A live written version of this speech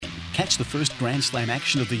Catch the first Grand Slam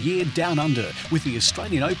action of the year down under with the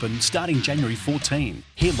Australian Open starting January 14.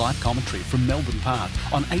 Hear live commentary from Melbourne Park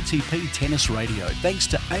on ATP Tennis Radio thanks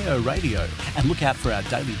to AO Radio. And look out for our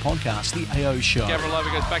daily podcast, The AO Show.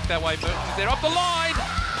 Gavrilova goes back that way. Mertens is there off the line.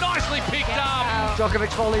 Nicely picked up.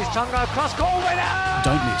 Djokovic volleys Tonga cross court winner.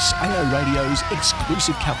 Don't miss AO Radio's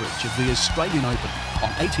exclusive coverage of the Australian Open on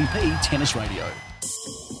ATP Tennis Radio.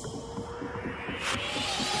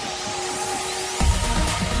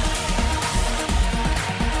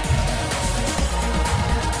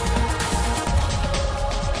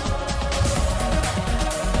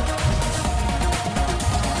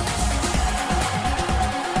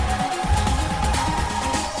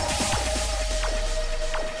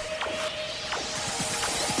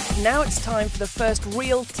 Now it's time for the first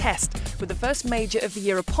real test, with the first major of the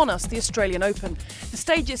year upon us, the Australian Open. The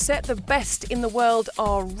stage is set, the best in the world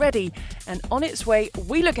are ready, and on its way,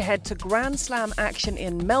 we look ahead to Grand Slam action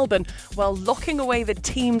in Melbourne while locking away the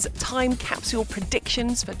team's time capsule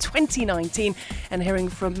predictions for 2019 and hearing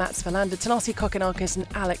from Mats Wilander, Thanasi, Kokkinakis and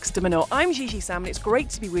Alex de Minaur. I'm Gigi Salmon, it's great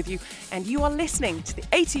to be with you, and you are listening to the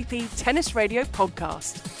ATP Tennis Radio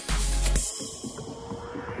podcast.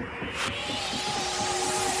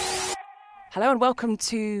 Hello and welcome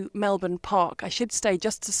to Melbourne Park. I should say,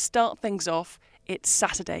 just to start things off, it's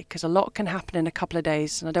Saturday because a lot can happen in a couple of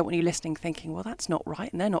days and I don't want you listening thinking, well, that's not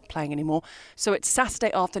right and they're not playing anymore. So it's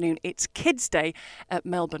Saturday afternoon, it's Kids' Day at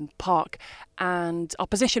Melbourne Park, and our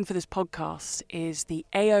position for this podcast is the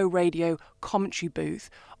AO Radio commentary booth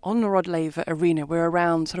on the Rod Laver Arena. We're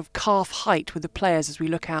around sort of calf height with the players as we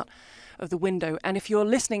look out of the window. And if you're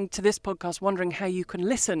listening to this podcast wondering how you can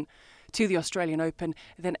listen to the Australian Open,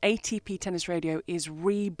 then ATP Tennis Radio is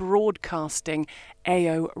rebroadcasting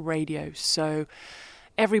AO Radio. So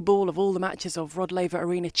every ball of all the matches of Rod Laver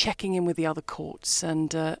Arena checking in with the other courts.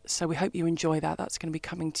 And so we hope you enjoy that. That's going to be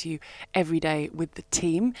coming to you every day with the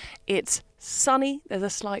team. It's sunny. There's a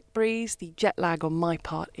slight breeze. The jet lag on my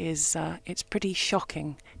part is it's pretty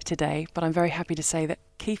shocking today. But I'm very happy to say that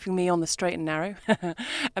keeping me on the straight and narrow,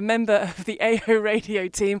 a member of the AO Radio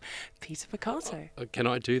team, Peter Marcato. Can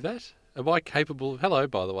I do that? Am I capable? Hello,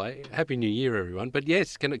 by the way. Happy New Year, everyone. But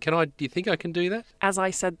yes, can I? Do you think I can do that? As I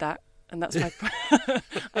said that, and that's my.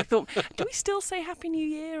 I thought, do we still say Happy New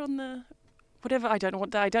Year on the whatever? I don't know what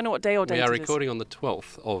day. I don't know what day or date. We are it is. recording on the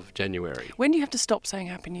 12th of January. When do you have to stop saying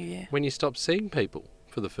Happy New Year? When you stop seeing people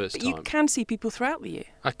for the first But time. you can see people throughout the year.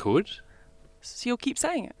 I could. So you'll keep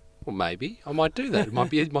saying it. Well, maybe I might do that. It might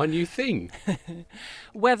be my new thing.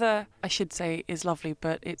 Weather, I should say, is lovely,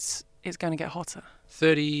 but it's going to get hotter.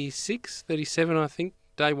 36, 37, I think,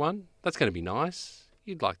 day one. That's going to be nice.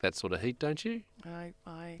 You'd like that sort of heat, don't you?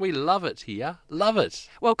 We love it here. Love it.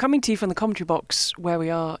 Well, coming to you from the commentary box where we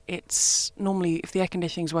are, it's normally, if the air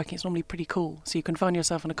conditioning's working, it's normally pretty cool. So you can find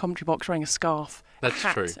yourself in a commentary box wearing a scarf, That's a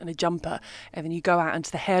hat true. and a jumper, and then you go out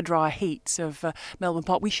into the hairdryer heats of Melbourne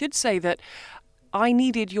Park. We should say that I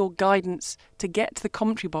needed your guidance to get to the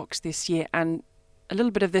commentary box this year, and a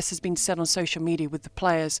little bit of this has been said on social media with the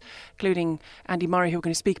players, including Andy Murray, who we're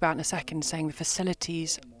going to speak about in a second, saying the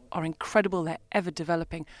facilities are incredible, they're ever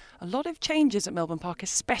developing. A lot of changes at Melbourne Park,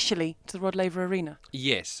 especially to the Rod Laver Arena.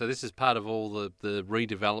 Yes, so this is part of all the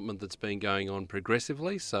redevelopment that's been going on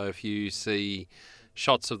progressively. So if you see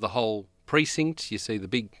shots of the whole precinct, you see the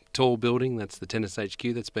big tall building, that's the Tennis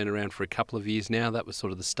HQ, that's been around for a couple of years now. That was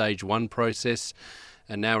sort of the stage 1 process,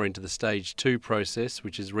 and now we're into the stage 2 process,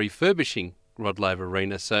 which is refurbishing Rod Laver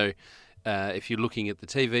Arena. So if you're looking at the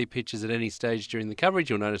TV pictures at any stage during the coverage,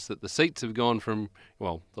 you'll notice that the seats have gone from,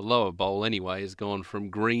 well, the lower bowl anyway, has gone from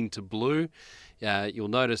green to blue. You'll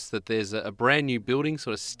notice that there's a brand new building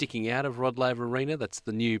sort of sticking out of Rod Laver Arena. That's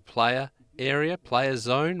the new player area, player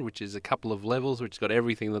zone, which is a couple of levels, which has got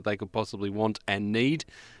everything that they could possibly want and need,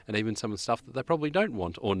 and even some of the stuff that they probably don't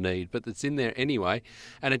want or need, but it's in there anyway,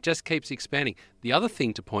 and it just keeps expanding. The other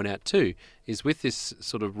thing to point out too is with this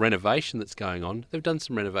sort of renovation that's going on, they've done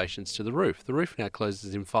some renovations to the roof. The roof now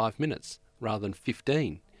closes in 5 minutes rather than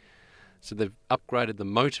 15. So they've upgraded the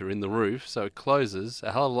motor in the roof so it closes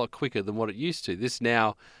a hell of a lot quicker than what it used to. This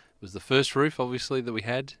now was the first roof, obviously, that we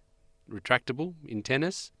had retractable in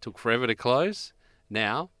tennis. Took forever to close.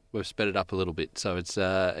 Now we've sped it up a little bit, so it's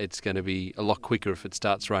going to be a lot quicker. If it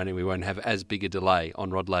starts raining, we won't have as big a delay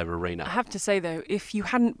on Rod Laver Arena. I have to say though, if you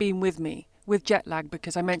hadn't been with me with jet lag,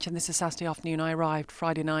 because I mentioned this is Saturday afternoon, I arrived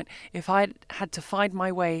Friday night, if I had to find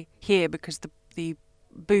my way here, because the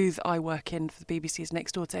booth I work in for the BBC is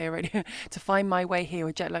next door to AO Radio, to find my way here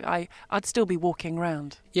with jet lag, I'd still be walking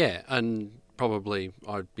around. Yeah, and probably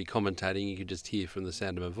I'd be commentating, you could just hear from the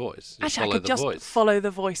sound of my voice. Actually, I could just follow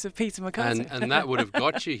the voice of Peter Marcato. And that would have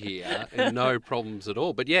got you here, and no problems at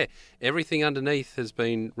all. But yeah, everything underneath has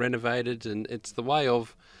been renovated, and it's the way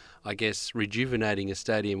of, I guess, rejuvenating a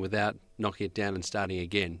stadium without knocking it down and starting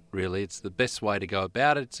again, really. It's the best way to go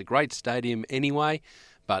about it. It's a great stadium anyway,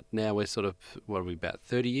 but now we're sort of, what are we, about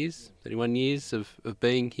 31 years of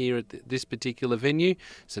being here at this particular venue.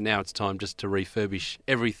 So now it's time just to refurbish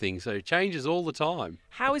everything. So it changes all the time.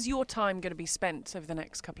 How is your time going to be spent over the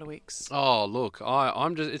next couple of weeks? Oh, look,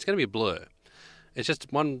 it's going to be a blur. It's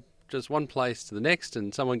just one place to the next,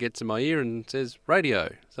 and someone gets in my ear and says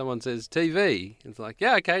radio. Someone says TV. It's like,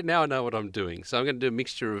 yeah, okay, now I know what I'm doing. So I'm going to do a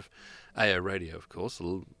mixture of AO radio, of course.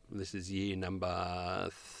 This is year number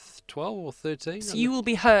 12 or 13. So you will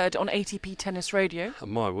be heard on ATP Tennis Radio.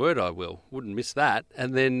 My word, I will. Wouldn't miss that.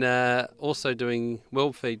 And then also doing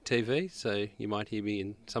WorldFeed TV, so you might hear me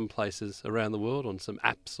in some places around the world on some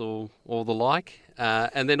apps or the like.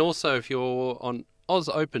 And then also if you're on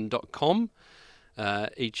ausopen.com,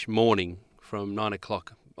 each morning from 9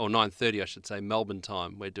 o'clock, or 9:30 I should say, Melbourne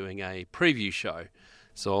time, we're doing a preview show.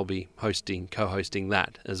 So I'll be co-hosting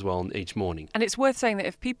that as well each morning. And it's worth saying that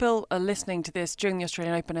if people are listening to this during the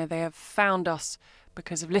Australian Open, they have found us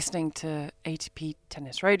because of listening to ATP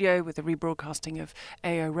Tennis Radio with the rebroadcasting of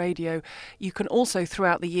AO Radio. You can also,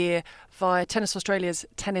 throughout the year, via Tennis Australia's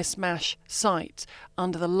Tennis Mash site,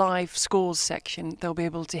 under the live scores section, they'll be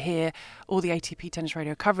able to hear all the ATP Tennis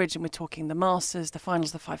Radio coverage, and we're talking the Masters, the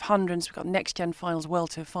finals, the 500s, we've got Next Gen finals,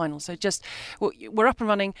 World Tour finals. So we're up and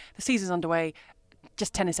running, the season's underway,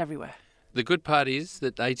 just tennis everywhere. The good part is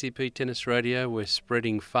that ATP Tennis Radio, we're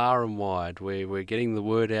spreading far and wide. We're getting the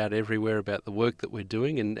word out everywhere about the work that we're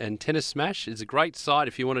doing. And Tennis Smash is a great site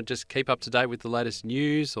if you want to just keep up to date with the latest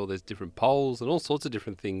news, or there's different polls and all sorts of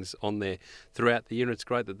different things on there throughout the year. It's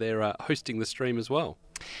great that they're hosting the stream as well.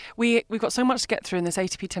 We've got so much to get through in this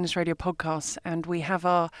ATP Tennis Radio podcast, and we have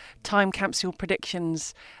our time capsule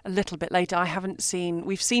predictions a little bit later.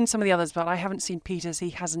 We've seen some of the others, but I haven't seen Peter's.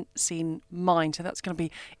 He hasn't seen mine, so that's going to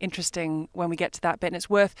be interesting when we get to that bit. And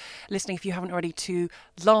it's worth listening, if you haven't already, to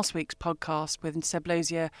last week's podcast with Seb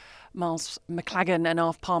Lozier, Miles McLagan and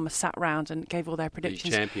Arv Palmer sat round and gave all their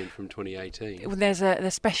predictions. The champion from 2018. There's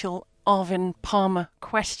a special Arvin Palmer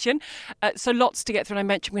question. So lots to get through. And I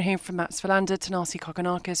mentioned we're hearing from Mats Wilander, Thanasi,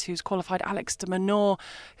 Kokkinakis, who's qualified, Alex de Minaur,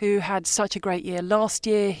 who had such a great year last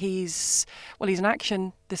year. He's in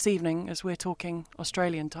action this evening as we're talking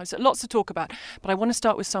Australian time. So lots to talk about. But I want to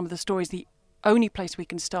start with some of the stories. The only place we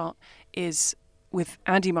can start is with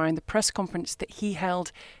Andy Murray and the press conference that he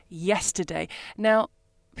held yesterday. Now,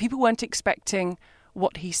 people weren't expecting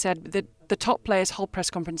what he said. The top players hold press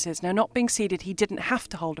conferences. Now, not being seeded, he didn't have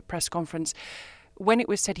to hold a press conference. When it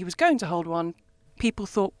was said he was going to hold one, people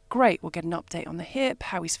thought, great, we'll get an update on the hip,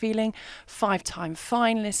 how he's feeling. 5-time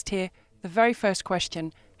finalist here. The very first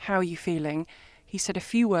question, how are you feeling? He said a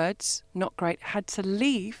few words, not great, had to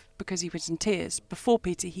leave because he was in tears. Before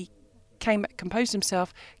Peter, he came back, composed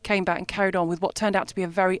himself, came back and carried on with what turned out to be a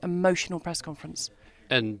very emotional press conference.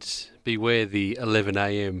 And beware the 11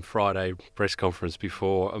 a.m. Friday press conference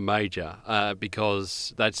before a major,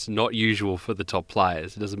 because that's not usual for the top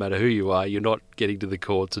players. It doesn't matter who you are, you're not getting to the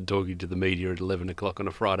courts and talking to the media at 11 o'clock on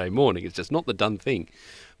a Friday morning. It's just not the done thing.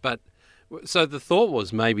 But so the thought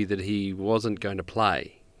was maybe that he wasn't going to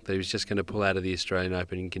play, that he was just going to pull out of the Australian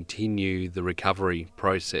Open and continue the recovery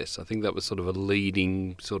process. I think that was sort of a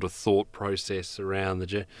leading sort of thought process around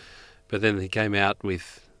the... But then he came out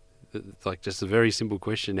with just a very simple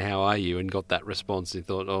question, how are you? And got that response. He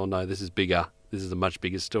thought, oh no, this is bigger. This is a much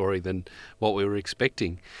bigger story than what we were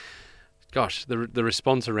expecting. Gosh, the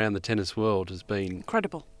response around the tennis world has been...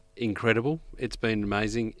 Incredible. It's been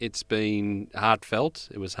amazing. It's been heartfelt.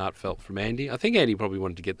 It was heartfelt from Andy. I think Andy probably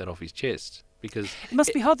wanted to get that off his chest. Because it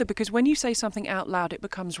must be hard though, because when you say something out loud, it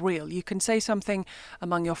becomes real. You can say something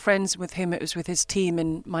among your friends. With him, it was with his team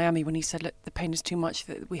in Miami when he said, look, the pain is too much,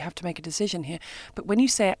 that we have to make a decision here. But when you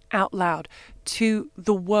say it out loud to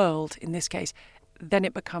the world, in this case, then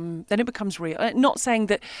it becomes real. Not saying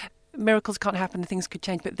that miracles can't happen and things could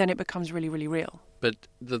change, but then it becomes really, really real. But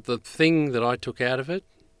the thing that I took out of it,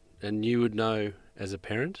 and you would know as a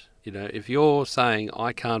parent, if you're saying,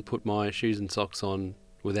 I can't put my shoes and socks on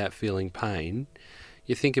without feeling pain,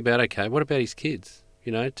 you think about, okay, what about his kids?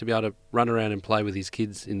 To be able to run around and play with his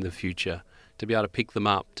kids in the future, to be able to pick them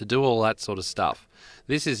up, to do all that sort of stuff.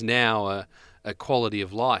 This is now a quality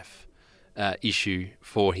of life issue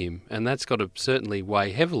for him, and that's got to certainly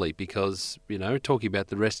weigh heavily because, talking about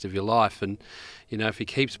the rest of your life, and, if he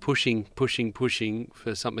keeps pushing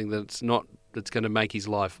for something that's going to make his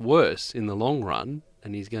life worse in the long run,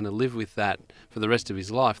 and he's going to live with that for the rest of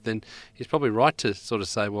his life, then he's probably right to sort of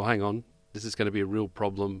say, well, hang on, this is going to be a real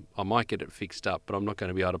problem. I might get it fixed up, but I'm not going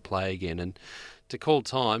to be able to play again. And to call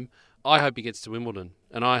time, I hope he gets to Wimbledon.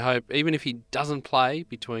 And I hope, even if he doesn't play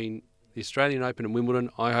between the Australian Open and Wimbledon,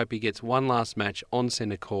 I hope he gets one last match on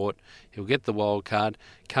centre court. He'll get the wild card,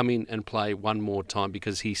 come in and play one more time,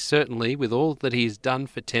 because he certainly, with all that he's done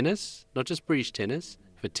for tennis, not just British tennis,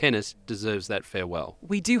 for tennis, deserves that farewell.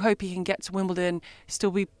 We do hope he can get to Wimbledon,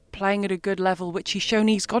 still be playing at a good level, which he's shown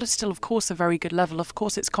he's got. It still, of course, a very good level. Of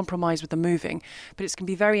course, it's compromised with the moving, but it's going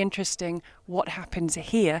to be very interesting what happens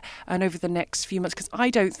here and over the next few months, because I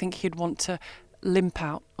don't think he'd want to limp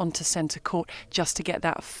out onto centre court just to get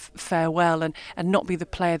that farewell and not be the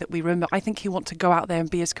player that we remember. I think he'll want to go out there and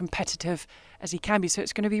be as competitive as he can be. So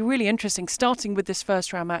it's going to be really interesting, starting with this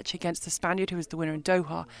first round match against the Spaniard, who was the winner in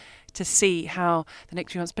Doha, to see how the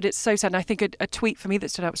next few months. But it's so sad. And I think a tweet for me that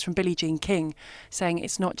stood out was from Billie Jean King, saying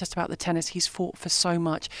it's not just about the tennis. He's fought for so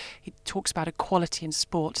much. He talks about equality in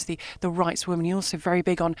sports, the rights of women. He's also very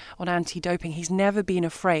big on anti-doping. He's never been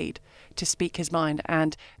afraid to speak his mind,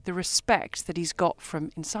 and the respect that he's got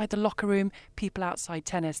from inside the locker room, people outside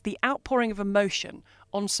tennis, the outpouring of emotion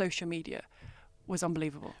on social media was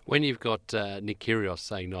unbelievable. When you've got Nick Kyrgios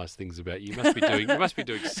saying nice things about you, you must be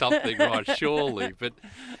doing something right, surely. But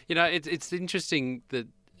it's interesting that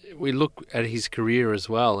we look at his career as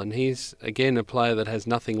well, and he's again a player that has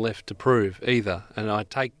nothing left to prove either. And I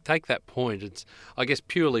take that point. It's, I guess,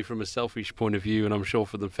 purely from a selfish point of view, and I'm sure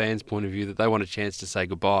for the fans' point of view, that they want a chance to say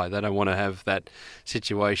goodbye. They don't want to have that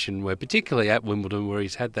situation where, particularly at Wimbledon, where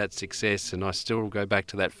he's had that success. And I still go back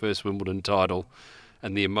to that first Wimbledon title,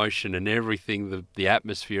 and the emotion and everything, the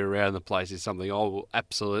atmosphere around the place is something I will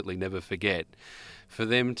absolutely never forget. For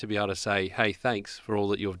them to be able to say, hey, thanks for all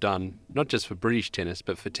that you've done, not just for British tennis,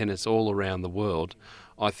 but for tennis all around the world,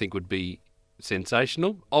 I think would be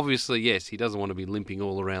sensational. Obviously, yes, he doesn't want to be limping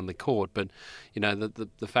all around the court, but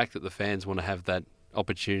the fact that the fans want to have that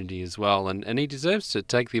opportunity as well, and he deserves to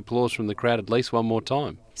take the applause from the crowd at least one more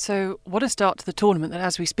time. So what a start to the tournament that,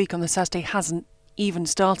 as we speak on the Saturday, hasn't even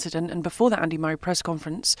started. And before that Andy Murray press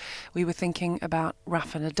conference, we were thinking about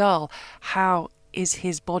Rafa Nadal. How is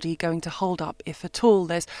his body going to hold up, if at all?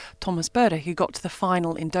 There's Thomas Berdych, who got to the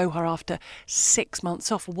final in Doha after 6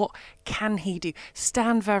 months off. What can he do?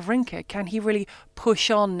 Stan Wawrinka, can he really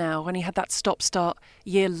push on now when he had that stop-start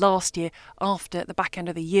year last year after the back end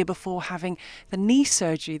of the year before having the knee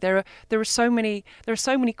surgery? There are so many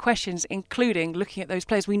questions, including looking at those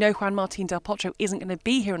players. We know Juan Martín del Potro isn't going to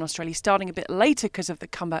be here in Australia, starting a bit later because of the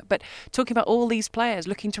comeback, but talking about all these players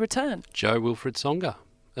looking to return. Wilfried Tsonga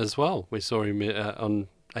as well. We saw him on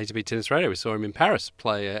ATP Tennis Radio. We saw him in Paris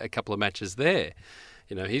play a couple of matches there.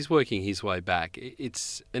 He's working his way back.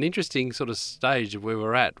 It's an interesting sort of stage of where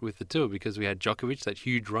we're at with the tour, because we had Djokovic, that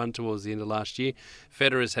huge run towards the end of last year.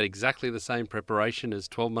 Federer's had exactly the same preparation as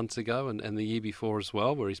 12 months ago and the year before as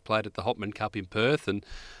well, where he's played at the Hopman Cup in Perth and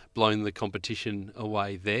blown the competition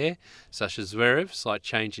away there. Sasha Zverev, slight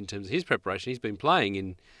change in terms of his preparation. He's been playing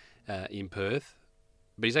in Perth,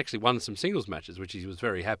 but he's actually won some singles matches, which he was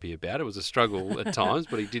very happy about. It was a struggle at times,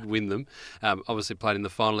 but he did win them. Obviously played in the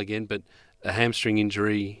final again, but a hamstring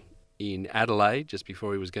injury in Adelaide just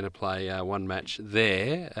before he was going to play one match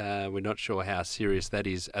there. We're not sure how serious that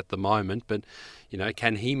is at the moment, but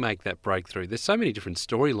can he make that breakthrough? There's so many different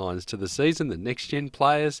storylines to the season, the next-gen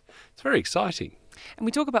players. It's very exciting. And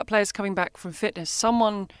we talk about players coming back from fitness.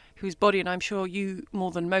 Someone whose body, and I'm sure you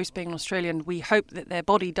more than most being an Australian, we hope that their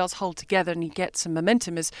body does hold together and he gets some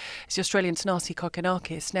momentum, is the Australian Thanasi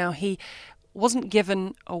Kokkinakis. Now, he wasn't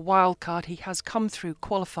given a wild card. He has come through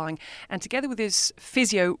qualifying, and together with his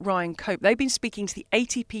physio Ryan Cope, they've been speaking to the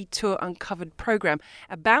ATP Tour Uncovered programme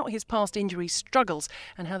about his past injury struggles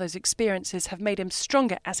and how those experiences have made him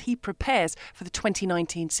stronger as he prepares for the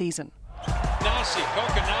 2019 season. Thanasi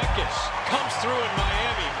Kokkinakis comes through in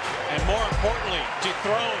Miami and, more importantly,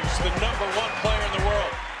 dethrones the #1 player in the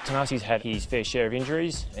world. Thanasi's had his fair share of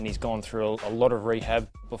injuries and he's gone through a lot of rehab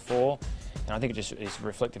before, and I think it just is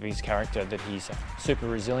reflective of his character that he's super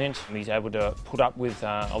resilient and he's able to put up with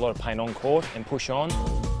a lot of pain on court and push on.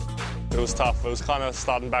 It was tough. It was kind of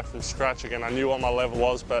starting back from scratch again. I knew what my level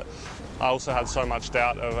was, but I also had so much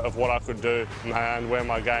doubt of what I could do and where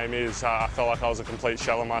my game is. I felt like I was a complete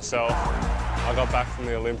shell of myself. I got back from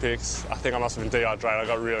the Olympics. I think I must have been dehydrated. I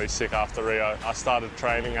got really sick after Rio. I started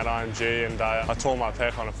training at IMG and I tore my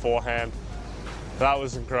pec on a forehand. That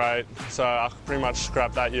wasn't great, so I pretty much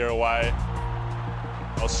scrapped that year away.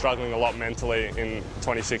 I was struggling a lot mentally in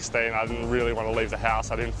 2016. I didn't really want to leave the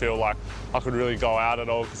house. I didn't feel like I could really go out at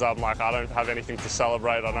all because I'm like, I don't have anything to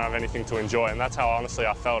celebrate. I don't have anything to enjoy. And that's how honestly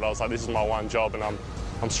I felt. I was like, this is my one job and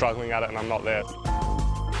I'm struggling at it and I'm not there.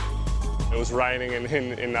 It was raining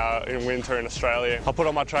in winter in Australia. I put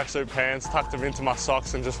on my tracksuit pants, tucked them into my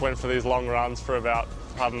socks and just went for these long runs for about,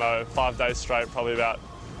 5 days straight, probably about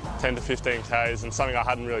 10 to 15 Ks, and something I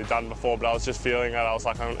hadn't really done before, but I was just feeling it. I was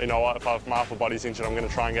like, you know what, if my upper body's injured, I'm going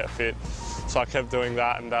to try and get fit. So I kept doing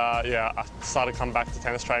that, and I started coming back to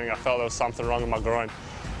tennis training. I felt there was something wrong with my groin.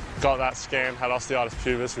 Got that scan, had osteitis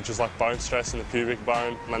pubis, which is like bone stress in the pubic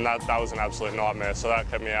bone, and that was an absolute nightmare, so that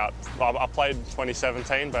kept me out. I played in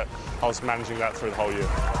 2017, but I was managing that through the whole year.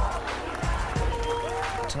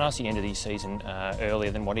 Thanasi ended his season earlier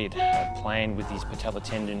than what he had planned with his patella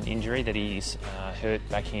tendon injury that he's hurt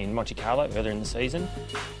back in Monte Carlo earlier in the season.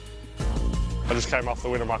 I just came off the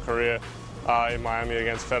win of my career in Miami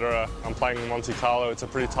against Federer. I'm playing in Monte Carlo. It's a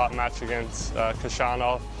pretty tight match against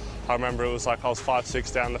Cashano. I remember it was like I was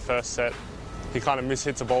 5-6 down the first set. He kind of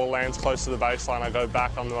mishits a ball, lands close to the baseline. I go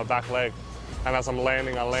back onto my back leg. And as I'm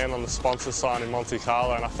landing, I land on the sponsor sign in Monte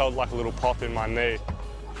Carlo and I felt like a little pop in my knee.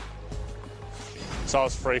 So I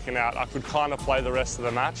was freaking out. I could kind of play the rest of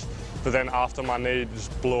the match, but then after my knee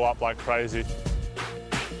just blew up like crazy.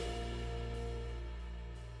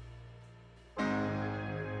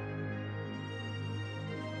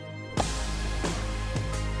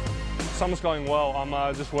 Summer's going well.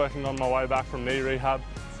 I'm just working on my way back from knee rehab.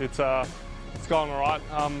 It's going all right.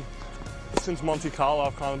 Since Monte Carlo,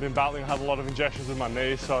 I've kind of been battling. I had a lot of injections with my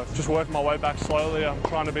knee, so just working my way back slowly. I'm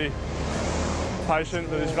trying to be patient,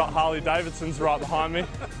 but he's got Harley Davidsons right behind me.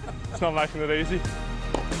 It's not making it easy.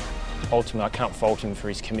 Ultimately, I can't fault him for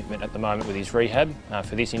his commitment at the moment with his rehab,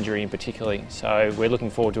 for this injury in particular. So we're looking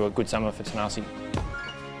forward to a good summer for Thanasi.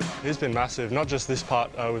 He's been massive, not just this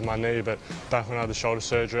part with my knee, but back when I had the shoulder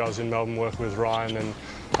surgery, I was in Melbourne working with Ryan,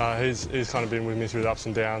 and he's kind of been with me through the ups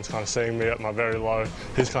and downs, kind of seeing me at my very low.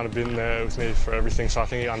 He's kind of been there with me for everything, so I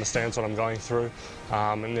think he understands what I'm going through.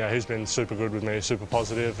 And yeah, he's been super good with me, super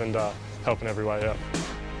positive, and helping every way out.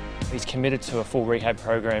 He's committed to a full rehab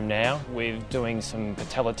program now. We're doing some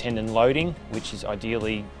patella tendon loading, which is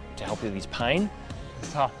ideally to help with his pain.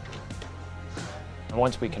 It's tough. And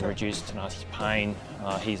once we can reduce Thanasi's pain,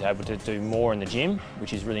 he's able to do more in the gym,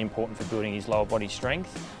 which is really important for building his lower body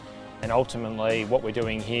strength. And ultimately, what we're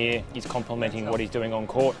doing here is complementing what he's doing on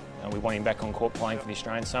court, and we want him back on court playing for the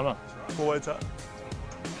Australian summer. Full weights up.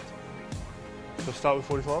 So start with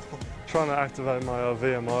 45. Trying to activate my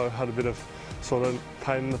VMO, had a bit of sort of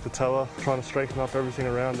pain in the patella, trying to strengthen up everything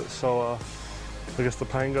around it so I guess the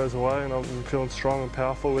pain goes away and I'm feeling strong and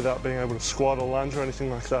powerful without being able to squat or lunge or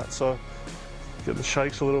anything like that. So getting the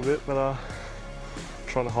shakes a little bit, but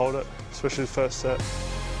trying to hold it, especially the first set.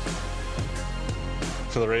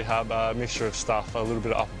 For the rehab, a mixture of stuff, a little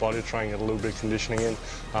bit of upper body, trying to get a little bit of conditioning in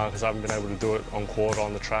because I haven't been able to do it on court or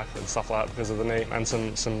on the track and stuff like that because of the knee, and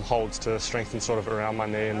some holds to strengthen sort of around my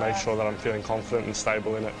knee and make sure that I'm feeling confident and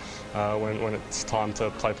stable in it when it's time to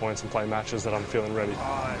play points and play matches, that I'm feeling ready.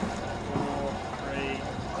 5, 4, 3, 2,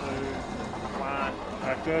 1,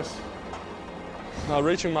 practice.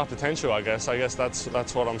 Reaching my potential, I guess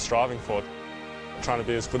that's what I'm striving for. Trying to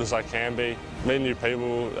be as good as I can be, meeting new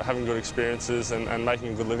people, having good experiences and making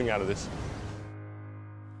a good living out of this.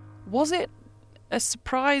 Was it a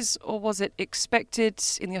surprise or was it expected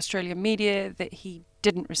in the Australian media that he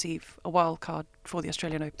didn't receive a wild card for the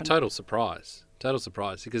Australian Open? Total surprise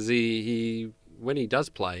because he when he does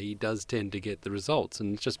play, he does tend to get the results,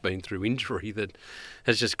 and it's just been through injury that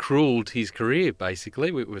has just cruelled his career,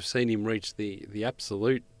 basically. We've seen him reach the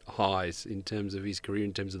absolute highs in terms of his career,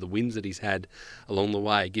 in terms of the wins that he's had along the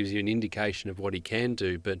way. It gives you an indication of what he can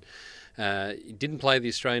do, but he didn't play the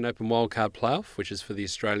Australian Open Wildcard Playoff, which is for the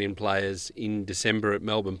Australian players in December at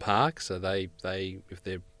Melbourne Park, so they if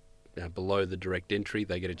they're below the direct entry,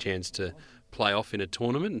 they get a chance to play off in a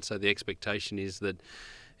tournament, and so the expectation is that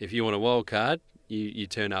if you want a wildcard, you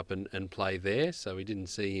turn up and play there. So we didn't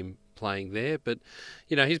see him playing there, but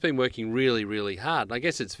he's been working really, really hard. And I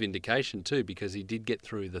guess it's vindication too, because he did get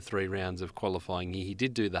through the 3 rounds of qualifying here. He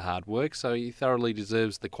did do the hard work, so he thoroughly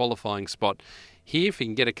deserves the qualifying spot here. If he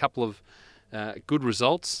can get a couple of good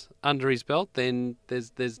results under his belt, then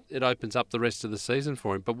it opens up the rest of the season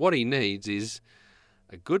for him. But what he needs is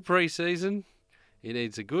a good pre-season. He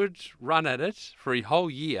needs a good run at it for a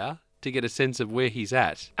whole year to get a sense of where he's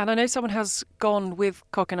at. And I know someone has gone with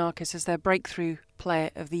Kokkinakis as their breakthrough player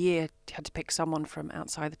of the year. You had to pick someone from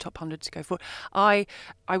outside the top 100 to go forward. I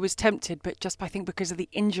was tempted, but just I think because of the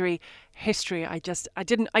injury history, I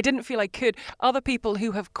didn't feel I could. Other people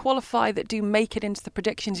who have qualified that do make it into the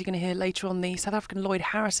predictions, you're going to hear later on, the South African Lloyd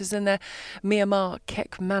Harris is in there, Minaur,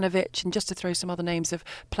 Kekmanovic, and just to throw some other names of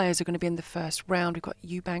players who are going to be in the first round, we've got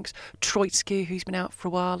Eubanks, Troitsky, who's been out for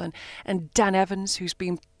a while, and Dan Evans, who's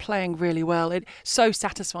been playing really well. It's so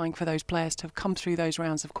satisfying for those players to have come through those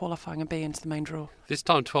rounds of qualifying and be into the main draw. This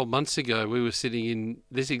time 12 months ago, we were sitting in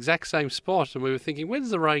this exact same spot and we were thinking, when's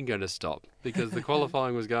the rain going to stop? Because the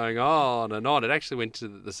qualifying was going on and on. It actually went to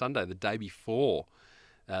the Sunday, the day before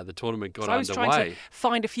the tournament got underway. I was trying to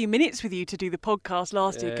find a few minutes with you to do the podcast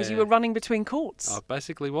last year because you were running between courts. I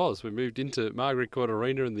basically was. We moved into Margaret Court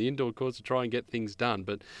Arena and the indoor courts to try and get things done.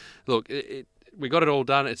 But look, we got it all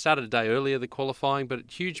done. It started a day earlier, the qualifying, but at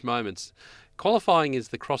huge moments. Qualifying is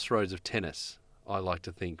the crossroads of tennis, I like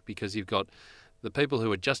to think, because you've got the people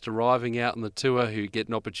who are just arriving out on the tour who get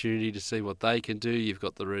an opportunity to see what they can do. You've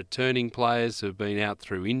got the returning players who have been out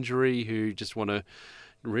through injury who just want to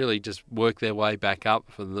really just work their way back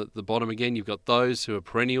up from the bottom again. You've got those who are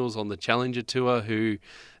perennials on the Challenger Tour who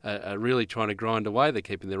are really trying to grind away. They're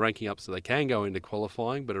keeping their ranking up so they can go into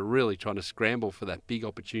qualifying, but are really trying to scramble for that big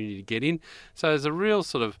opportunity to get in. So there's a real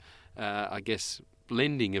sort of,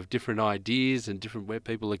 blending of different ideas and different where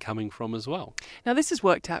people are coming from as well. Now this has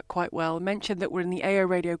worked out quite well. I mentioned that we're in the AO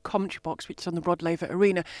Radio commentary box, which is on the Rod Laver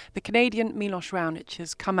Arena. The Canadian Milos Raonic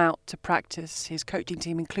has come out to practice, his coaching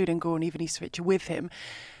team, including Goran Ivanisevic, with him.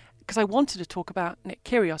 Because I wanted to talk about Nick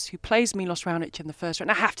Kyrgios, who plays Milos Raonic in the first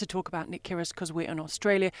round. I have to talk about Nick Kyrgios because we're in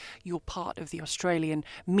Australia. You're part of the Australian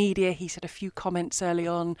media. He said a few comments early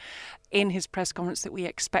on in his press conference that we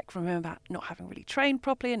expect from him about not having really trained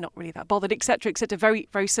properly and not really that bothered, etc., etc. Very,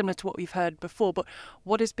 very similar to what we've heard before. But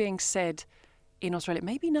what is being said in Australia?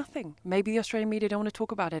 Maybe nothing. Maybe the Australian media don't want to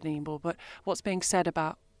talk about it anymore. But what's being said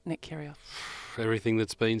about Nick Kyrgios? Everything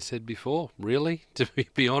that's been said before, really, to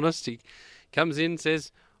be honest. He comes in,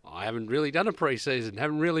 says, I haven't really done a pre-season,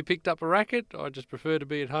 haven't really picked up a racket. I just prefer to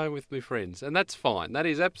be at home with my friends. And that's fine. That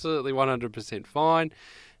is absolutely 100% fine.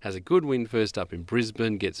 Has a good win first up in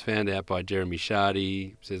Brisbane, gets found out by Jeremy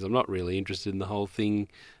Shardy, says, I'm not really interested in the whole thing.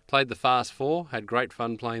 Played the Fast Four, had great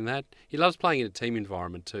fun playing that. He loves playing in a team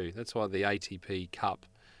environment too. That's why the ATP Cup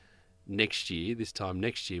this time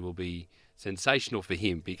next year, will be sensational for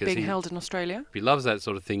him because being held in Australia. He loves that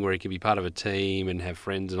sort of thing where he can be part of a team and have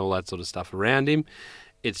friends and all that sort of stuff around him.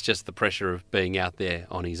 It's just the pressure of being out there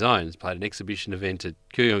on his own. He's played an exhibition event at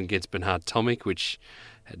Kyrgios against Bernhard Tomic, which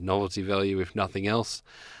had novelty value if nothing else.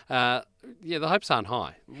 The hopes aren't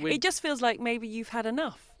high. It just feels like maybe you've had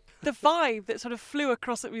enough. The vibe that sort of flew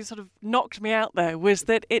across that sort of knocked me out there was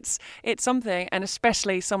that it's something, and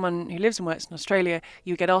especially someone who lives and works in Australia,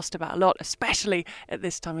 you get asked about a lot, especially at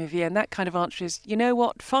this time of year. And that kind of answer is, you know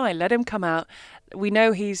what, fine, let him come out. We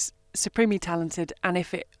know he's supremely talented, and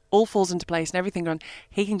if it all falls into place and everything run,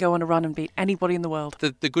 he can go on a run and beat anybody in the world.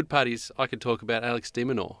 The good part is I could talk about Alex de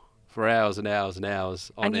Minaur for hours and hours and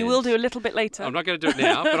hours on and you end. will do a little bit later. I'm not going to do it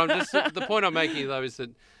now, but I'm just the point I'm making though is that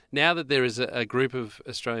now that there is a group of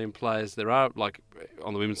Australian players, there are, like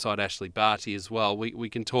on the women's side, Ashley Barty as well, we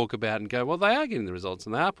can talk about and go, well, they are getting the results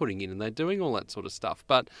and they are putting in and they're doing all that sort of stuff.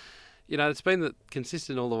 But, it's been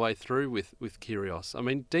consistent all the way through with Kyrgios. I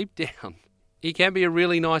mean, deep down, he can be a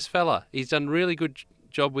really nice fella. He's done a really good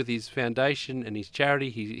job with his foundation and his charity.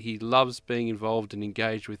 He loves being involved and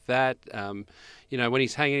engaged with that. When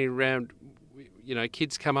he's hanging around,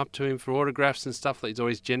 kids come up to him for autographs and stuff. He's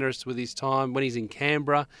always generous with his time. When he's in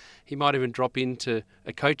Canberra, he might even drop into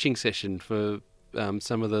a coaching session for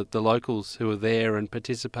some of the locals who are there and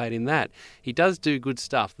participate in that. He does do good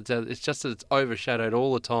stuff. It's just that it's overshadowed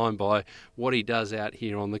all the time by what he does out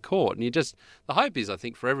here on the court. And the hope is, I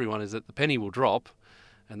think, for everyone is that the penny will drop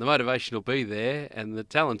and the motivation will be there and the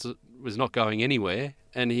talent was not going anywhere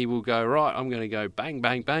and he will go, right, I'm going to go bang,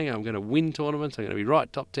 bang, bang. I'm going to win tournaments. I'm going to be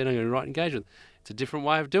right top 10. I'm going to be right engaged with. It's a different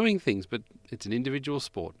way of doing things, but it's an individual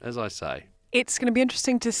sport, as I say. It's going to be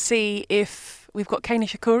interesting to see if we've got Kei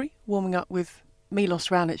Nishikori warming up with Milos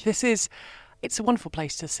Raonic. It's a wonderful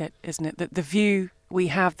place to sit, isn't it? The view we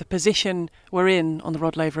have, the position we're in on the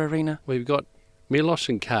Rod Laver Arena. We've got Milos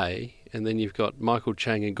and Kei, and then you've got Michael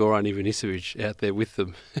Chang and Goran Ivanisevic out there with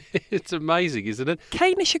them. It's amazing, isn't it?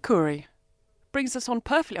 Kei Nishikori brings us on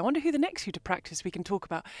perfectly. I wonder who the next few to practice we can talk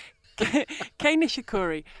about. Kei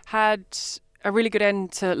Nishikori had a really good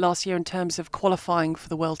end to last year in terms of qualifying for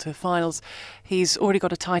the World Tour finals. He's already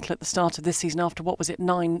got a title at the start of this season after,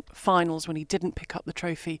 9 finals when he didn't pick up the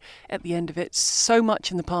trophy at the end of it. So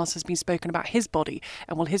much in the past has been spoken about his body,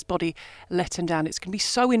 and will his body let him down? It's going to be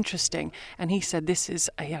so interesting. And he said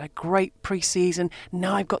he had a great pre-season.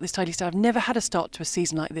 Now I've got this title. He said, I've never had a start to a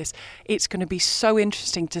season like this. It's going to be so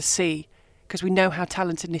interesting to see, because we know how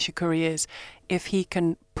talented Nishikori is, if he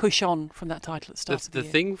can push on from that title at the start of the year. The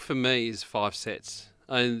thing for me is 5 sets.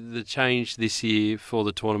 The change this year for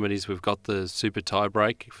the tournament is we've got the super tie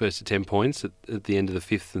break, first to 10 points at the end of the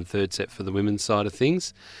 5th and 3rd set for the women's side of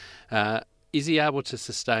things. Is he able to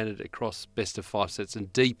sustain it across best of 5 sets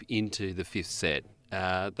and deep into the 5th set?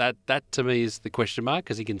 That to me is the question mark,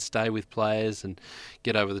 because he can stay with players and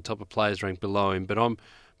get over the top of players ranked below him. But I'm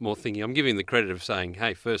more thinking, I'm giving the credit of saying,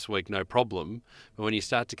 hey, first week, no problem. But when you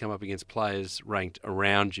start to come up against players ranked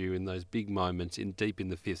around you in those big moments deep in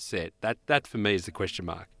the 5th set, that for me is the question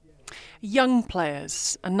mark. Young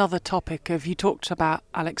players, another topic of, you talked about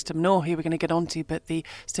Alex de Minaur, who we're going to get onto, but the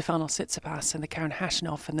Stefanos Tsitsipas and the Karen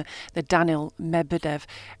Khachanov and the Daniil Medvedev,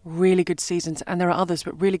 really good seasons. And there are others,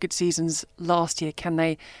 but really good seasons last year. Can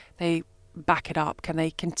they back it up? Can they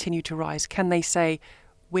continue to rise? Can they say,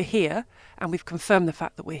 we're here, and we've confirmed the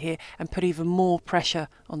fact that we're here, and put even more pressure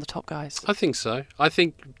on the top guys? I think so. I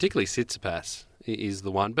think particularly Tsitsipas is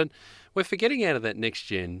the one. But we're forgetting out of that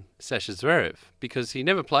next-gen Sasha Zverev, because he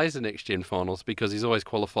never plays the next-gen finals because he's always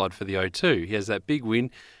qualified for the O2. He has that big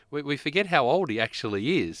win. We forget how old he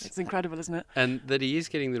actually is. It's incredible, isn't it? And that he is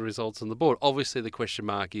getting the results on the board. Obviously, the question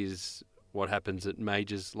mark is what happens at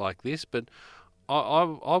majors like this. But I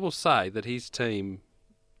will say that his team,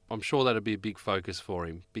 I'm sure that'll be a big focus for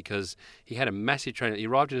him, because he had a massive training. He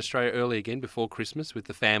arrived in Australia early again before Christmas with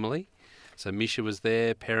the family. So Misha was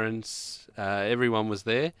there, parents, everyone was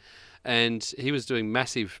there. And he was doing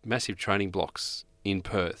massive training blocks in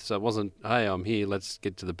Perth. So it wasn't, hey, I'm here, let's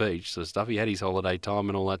get to the beach sort of stuff. He had his holiday time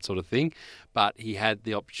and all that sort of thing. But he had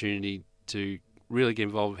the opportunity to really get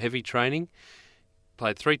involved with heavy training,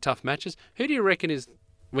 played 3 tough matches. Who do you reckon is,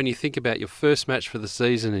 when you think about your first match for the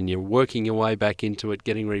season and you're working your way back into it,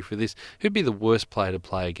 getting ready for this, who'd be the worst player to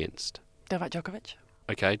play against? Novak Djokovic.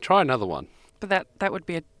 Okay, try another one. But that would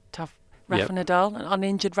be a tough. Rafa Nadal, an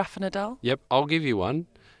uninjured Rafa Nadal. Yep, I'll give you one.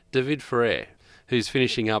 David Ferrer, who's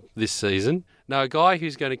finishing up this season. Now, a guy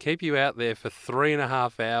who's going to keep you out there for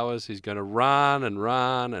 3.5 hours, who's going to run and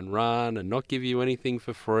run and run and not give you anything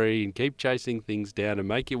for free and keep chasing things down and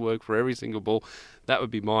make you work for every single ball. That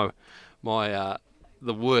would be my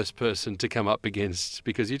the worst person to come up against,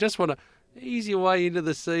 because you just want to ease your way into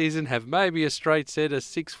the season, have maybe a straight set, a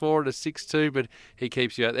 6-4 and a 6-2, but he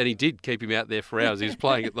keeps you out. And he did keep him out there for hours. He was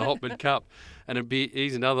playing at the Hopman Cup. And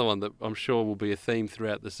he's another one that I'm sure will be a theme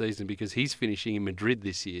throughout the season, because he's finishing in Madrid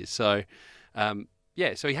this year. So,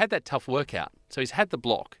 so he had that tough workout. So he's had the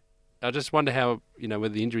block. I just wonder how, whether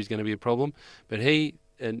the injury is going to be a problem. But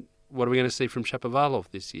what are we going to see from Shapovalov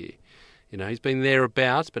this year? He's been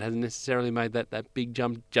thereabouts, but hasn't necessarily made that big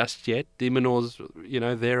jump just yet. De Minaur's,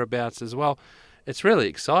 thereabouts as well. It's really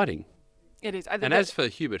exciting. It is. And as for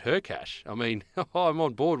Hubert Hurkacz, I mean, I'm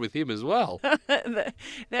on board with him as well.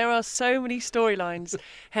 There are so many storylines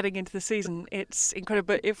heading into the season. It's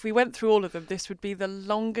incredible. But if we went through all of them, this would be the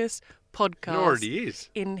longest podcast It already is.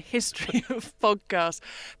 in history of podcasts.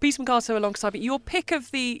 Peace Marcato alongside me. Your pick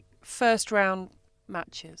of the first round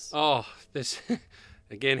matches. Oh, there's...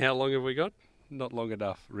 Again, how long have we got? Not long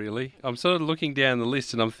enough, really. I'm sort of looking down the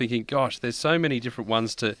list and I'm thinking, gosh, there's so many different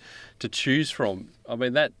ones to choose from. I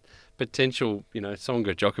mean, that potential,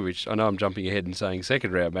 Tsonga Djokovic, I know I'm jumping ahead and saying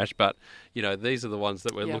second round match, but, these are the ones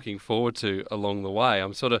that we're looking forward to along the way.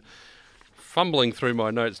 I'm sort of fumbling through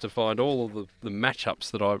my notes to find all of the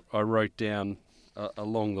matchups that I wrote down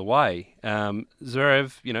along the way.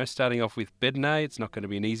 Zverev, starting off with Bednay, it's not going to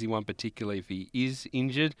be an easy one, particularly if he is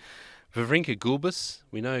injured. Wawrinka Gulbis,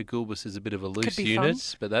 we know Gulbis is a bit of a loose unit,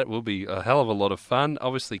 fun. But that will be a hell of a lot of fun.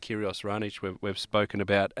 Obviously, Kyrgios Raonic, we've spoken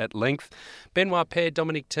about at length. Benoit Paire,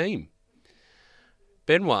 Dominic Thiem.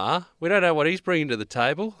 Benoit, we don't know what he's bringing to the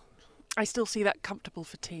table. I still see that comfortable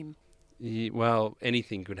for Thiem. Well,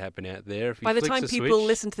 anything could happen out there. If By the time people switch,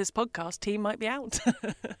 listen to this podcast, Thiem might be out.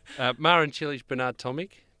 Marin Cilic, Bernard Tomic.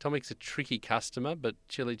 Tomic's a tricky customer, but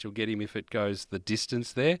Cilic will get him if it goes the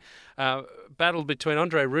distance there. Battle between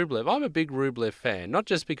Andrei Rublev. I'm a big Rublev fan, not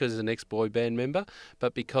just because he's an ex-boy band member,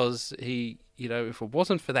 but because he, if it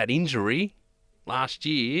wasn't for that injury last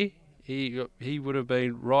year, he would have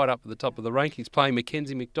been right up at the top of the rankings, playing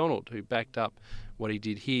Mackenzie McDonald, who backed up what he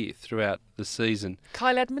did here throughout the season.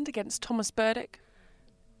 Kyle Edmund against Thomas Berdych.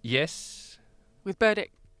 Yes. With Berdych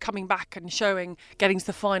coming back and getting to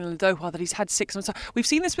the final in Doha, that he's had 6 months. We've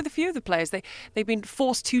seen this with a few of the players. They've been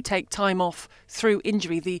forced to take time off through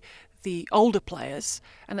injury, the older players,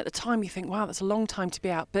 and at the time you think, wow, that's a long time to be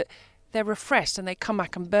out, but they're refreshed and they come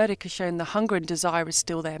back, and Burdick has shown the hunger and desire is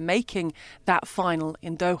still there, making that final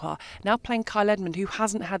in Doha. Now playing Kyle Edmund, who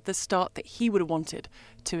hasn't had the start that he would have wanted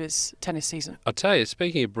to his tennis season. I'll tell you,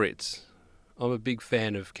 speaking of Brits, I'm a big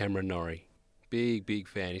fan of Cameron Norrie. Big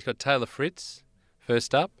fan. He's got Taylor Fritz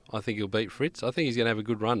first up. I think he'll beat Fritz. I think he's going to have a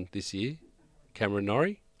good run this year, Cameron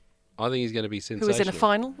Norrie. I think he's going to be sensational. Who is in a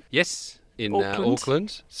final? Yes, in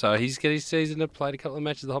Auckland. So he's got his season. Played a couple of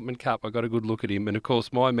matches of the Hopman Cup. I got a good look at him. And of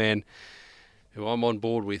course, my man, who I'm on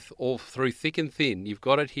board with all through thick and thin, you've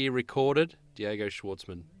got it here recorded, Diego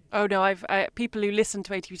Schwartzman. Oh no, people who listen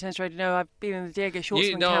to ATP Tennis Radio know I've been in the Diego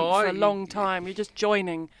Schwartzman camp for a long time. You're just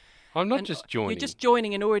joining. I'm not just joining. You're just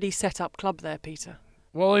joining an already set up club there, Peter.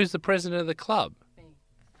 Well, who's the president of the club? Me.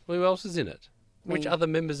 Well, who else is in it? Me. Which other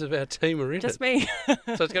members of our team are in Just it? me.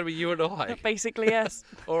 So it's going to be you and I. Basically, yes.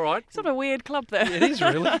 All right. Sort of a weird club there. It is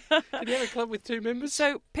really. Did you have a club with 2 members?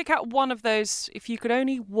 So pick out one of those. If you could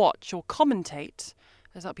only watch or commentate,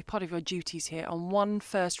 as that'd be part of your duties here, on one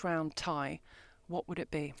first round tie, what would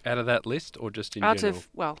it be? Out of that list, or just in general?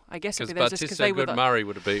 Well, I guess it'd be Because those just because they were Murray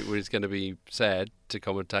was going to be sad to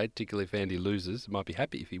commentate, particularly if Andy loses. Might be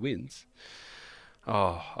happy if he wins.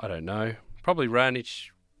 Oh, I don't know. Probably Raonic,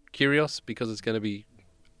 Kyrgios, because it's going to be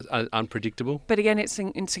unpredictable. But again, it's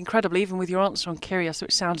incredible, even with your answer on Kyrgios,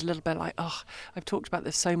 which sounds a little bit like, oh, I've talked about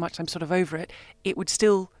this so much, I'm sort of over it. It would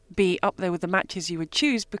still be up there with the matches you would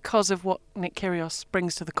choose because of what Nick Kyrgios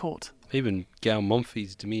brings to the court. Even Gael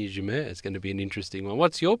Monfils, Demir Jamer is going to be an interesting one.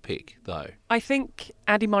 What's your pick, though? I think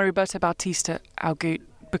Andy Murray, Roberto Bautista, Agut,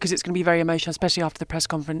 because it's going to be very emotional, especially after the press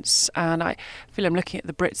conference. And I feel I'm looking at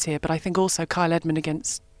the Brits here, but I think also Kyle Edmund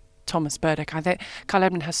against Thomas Burdick. I think Kyle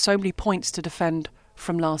Edmund has so many points to defend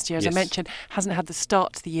from last year. As I mentioned, hasn't had the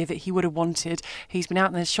start to the year that he would have wanted. He's been out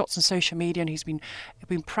in his shots on social media and he's been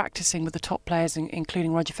practicing with the top players,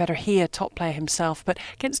 including Roger Federer, here, top player himself. But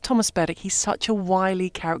against Thomas Burdick, he's such a wily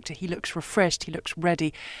character. He looks refreshed. He looks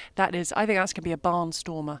ready. I think that's going to be a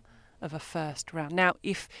barnstormer of a first round. Now,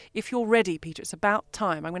 if you're ready, Peter, it's about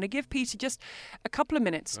time. I'm going to give Peter just a couple of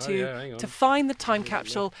minutes to find the time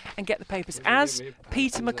capsule and get the papers. As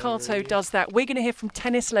Peter Marcato does that, we're going to hear from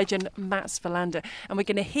tennis legend Mats Wilander, and we're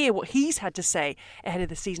going to hear what he's had to say ahead of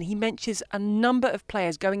the season. He mentions a number of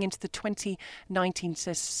players going into the 2019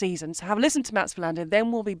 season. So have a listen to Mats Wilander,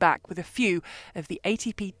 then we'll be back with a few of the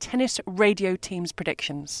ATP Tennis Radio team's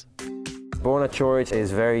predictions. Borna Coric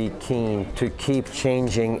is very keen to keep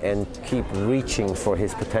changing and keep reaching for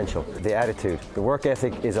his potential. The attitude, the work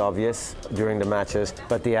ethic is obvious during the matches,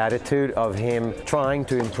 but the attitude of him trying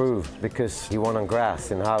to improve, because he won on grass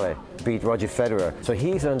in Halle, beat Roger Federer. So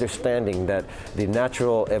he's understanding that the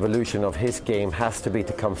natural evolution of his game has to be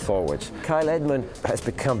to come forwards. Kyle Edmund has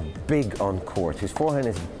become big on court. His forehand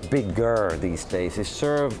is bigger these days. His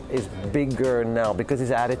serve is bigger now because his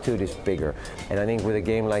attitude is bigger. And I think with a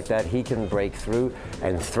game like that, he can break through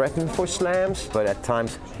and threaten for slams, but at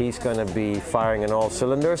times he's going to be firing on all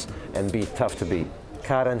cylinders and be tough to beat.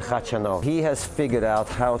 Karen Khachanov, he has figured out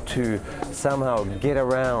how to somehow get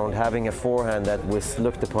around having a forehand that was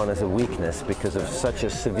looked upon as a weakness because of such a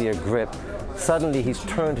severe grip. Suddenly he's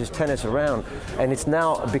turned his tennis around and it's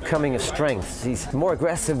now becoming a strength. He's more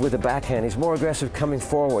aggressive with the backhand, he's more aggressive coming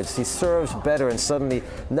forwards, he serves better, and suddenly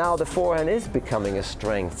now the forehand is becoming a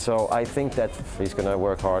strength. So I think that he's going to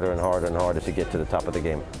work harder and harder and harder to get to the top of the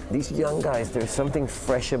game. These young guys, there's something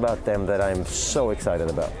fresh about them that I'm so excited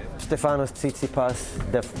about. Stefanos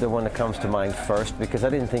Tsitsipas, the one that comes to mind first, because I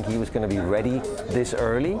didn't think he was going to be ready this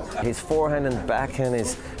early. His forehand and backhand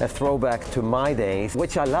is a throwback to my days,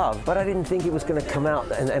 which I love, but I didn't think he was going to come out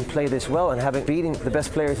and play this well and having beaten the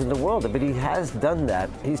best players in the world. But he has done that.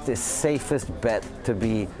 He's the safest bet to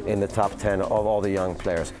be in the top 10 of all the young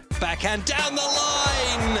players. Backhand down the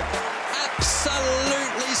line!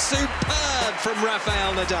 Absolutely superb from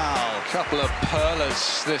Rafael Nadal. Couple of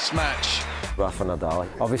pearlers this match. Rafa Nadal.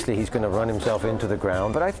 Obviously, he's going to run himself into the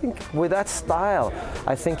ground, but I think with that style,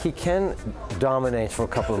 I think he can dominate for a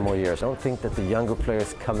couple of more years. I don't think that the younger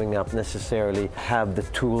players coming up necessarily have the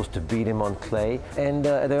tools to beat him on clay, and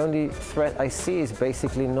the only threat I see is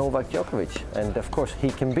basically Novak Djokovic, and of course, he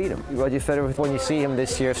can beat him. Roger Federer, when you see him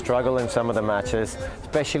this year struggle in some of the matches,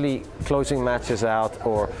 especially closing matches out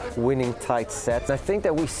or winning tight sets, I think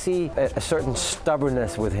that we see a certain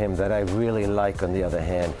stubbornness with him that I really like on the other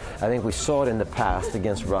hand. I think we saw it in the past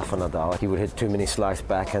against Rafa Nadal. He would hit too many slice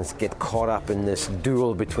backhands, get caught up in this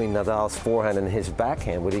duel between Nadal's forehand and his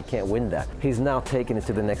backhand, but he can't win that. He's now taking it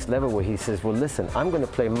to the next level where he says, well, listen, I'm going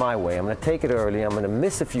to play my way. I'm going to take it early. I'm going to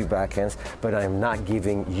miss a few backhands, but I'm not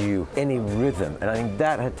giving you any rhythm. And I think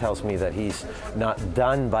that tells me that he's not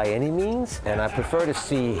done by any means, and I prefer to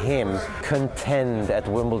see him contend at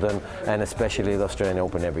Wimbledon and especially the Australian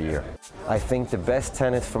Open every year. I think the best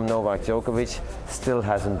tennis from Novak Djokovic still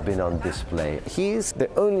hasn't been on display. He's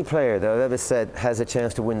the only player that I've ever said has a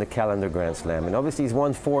chance to win the calendar Grand Slam, and obviously he's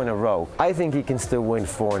won 4 in a row. I think he can still win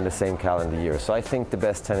 4 in the same calendar year, so I think the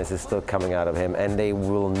best tennis is still coming out of him, and they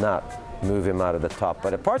will not move him out of the top.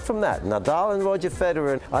 But apart from that, Nadal and Roger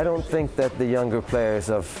Federer, I don't think that the younger players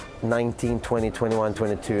of 19, 20, 21,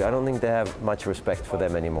 22, I don't think they have much respect for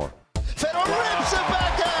them anymore. Federer rips it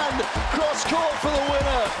backhand! Cross court for the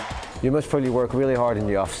winner! You must probably work really hard in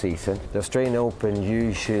the off-season. The Australian Open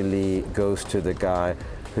usually goes to the guy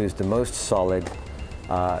who's the most solid,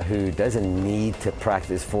 who doesn't need to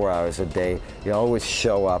practice 4 hours a day. He always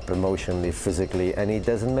show up emotionally, physically, and he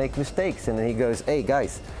doesn't make mistakes. And then he goes, hey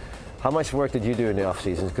guys, how much work did you do in the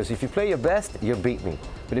off-season? Because if you play your best, you'll beat me.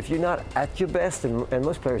 But if you're not at your best, and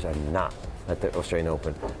most players are not at the Australian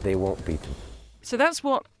Open, they won't beat them. So that's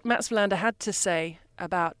what Mats Wilander had to say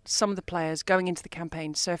about some of the players going into the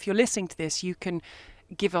campaign. So if you're listening to this, you can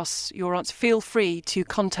give us your answer. Feel free to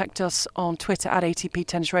contact us on Twitter at ATP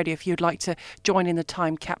Tennis Radio if you'd like to join in the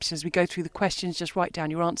time capsule. As we go through the questions, just write down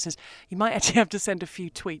your answers. You might actually have to send a few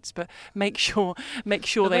tweets, but make sure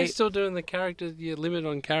Are they still doing the character, your limit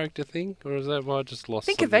on character thing, or is that why I just lost?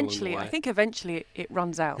 I think eventually it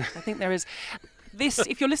runs out. I think there is. This,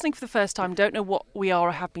 if you're listening for the first time, don't know what we are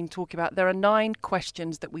or have been talking about, there are 9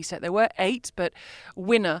 questions that we set. There were 8, but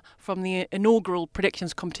winner from the inaugural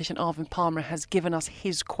predictions competition, Arvin Palmer, has given us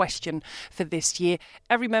his question for this year.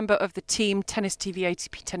 Every member of the team, Tennis TV,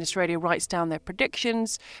 ATP Tennis Radio, writes down their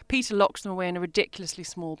predictions. Peter locks them away in a ridiculously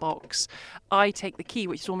small box. I take the key,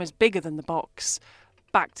 which is almost bigger than the box,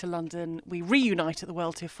 back to London. We reunite at the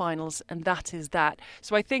World Tour Finals, and that is that.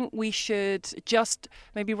 So I think we should just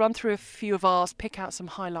maybe run through a few of ours, pick out some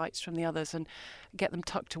highlights from the others, and get them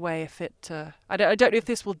tucked away. If it, I don't know if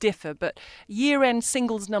this will differ, but year-end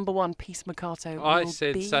singles number 1, Peace Marcato. I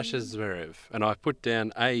said Sasha Zverev, and I put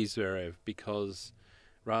down a Zverev because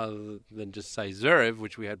rather than just say Zverev,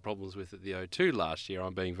 which we had problems with at the O2 last year,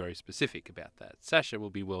 I'm being very specific about that. Sasha will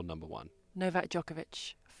be world number 1. Novak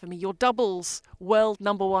Djokovic. For me, your doubles world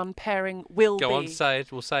number 1 pairing will be... Go on, say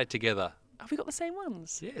it. We'll say it together. Have we got the same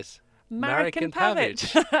ones? Yes. Marek and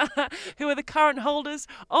Pavic, who are the current holders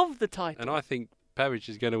of the title. And I think Pavic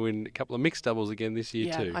is going to win a couple of mixed doubles again this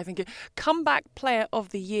year too. I think comeback player of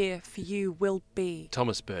the year for you will be...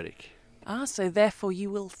 Thomas Berdych. So therefore you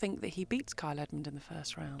will think that he beats Kyle Edmund in the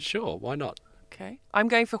first round. Sure, why not? Okay. I'm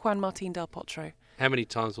going for Juan Martín del Potro. How many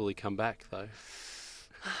times will he come back though?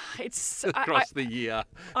 It's across the year.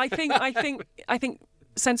 I think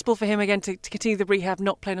sensible for him again to continue the rehab,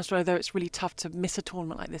 not play in Australia, though it's really tough to miss a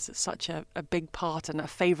tournament like this. It's such a big part and a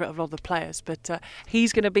favourite of a lot of the players. But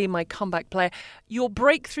he's going to be my comeback player. Your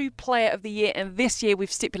breakthrough player of the year, and this year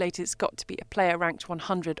we've stipulated it's got to be a player ranked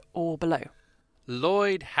 100 or below.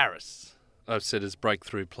 Lloyd Harris, I've said as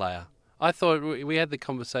breakthrough player. I thought we had the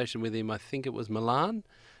conversation with him, I think it was Milan.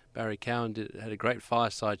 Barry Cowan had a great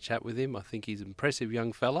fireside chat with him. I think he's an impressive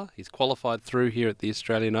young fella. He's qualified through here at the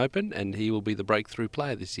Australian Open, and he will be the breakthrough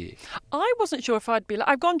player this year. I wasn't sure if I'd be...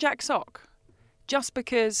 I've gone Jack Sock, just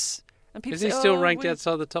because... And people is he still ranked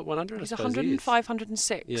outside the top 100? He's 105,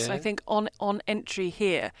 106, yeah. I think, on entry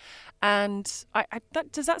here. And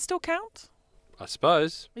does that still count? I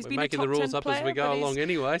suppose. We're making the rules up as we go along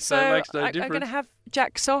anyway, so it makes no difference. I'm going to have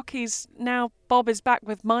Jack Sock. He's now... Bob is back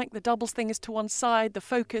with Mike. The doubles thing is to one side. The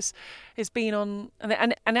focus has been on...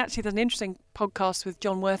 And actually there's an interesting podcast with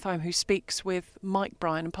John Wertheim who speaks with Mike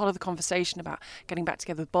Bryan, and part of the conversation about getting back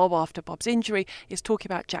together with Bob after Bob's injury is talking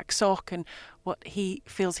about Jack Sock and what he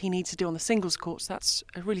feels he needs to do on the singles courts. That's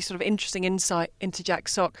a really sort of interesting insight into Jack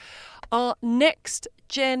Sock. Our next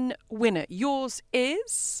gen winner, yours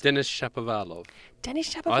is... Denis Shapovalov.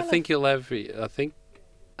 Denis Shapovalov. I think he'll have...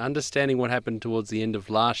 understanding what happened towards the end of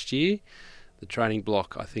last year, the training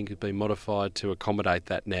block, I think, has been modified to accommodate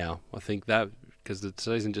that now. I think that because the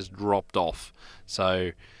season just dropped off.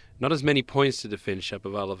 So not as many points to defend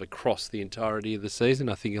Shapovalov across the entirety of the season.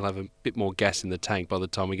 I think he'll have a bit more gas in the tank by the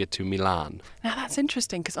time we get to Milan. Now, that's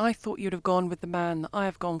interesting because I thought you'd have gone with the man that I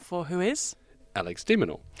have gone for, who is? Alex de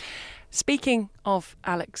Minaur. Speaking of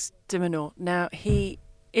Alex de Minaur, now he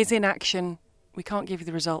is in action we can't give you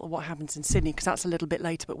the result of what happens in Sydney because that's a little bit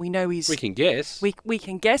later, but we know he's... We can guess. We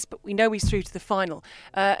can guess, but we know he's through to the final.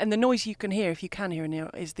 And the noise you can hear, if you can hear it,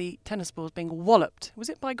 is the tennis balls being walloped. Was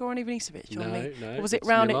it by Goran Ivanisevic? No. Or was it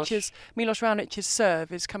Milos Raunic's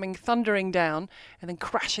serve is coming thundering down and then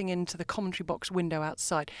crashing into the commentary box window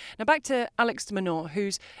outside. Now back to Alex de Minaur,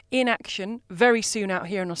 who's in action very soon out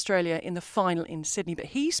here in Australia in the final in Sydney. But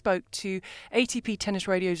he spoke to ATP Tennis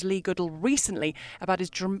Radio's Lee Goodall recently about his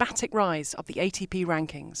dramatic rise of the ATP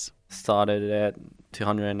rankings. Started at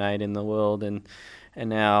 208 in the world and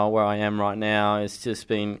now where I am right now, it's just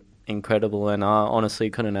been incredible, and I honestly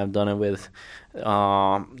couldn't have done it with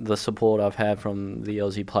the support I've had from the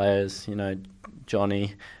Aussie players. You know,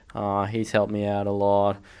 Johnny, he's helped me out a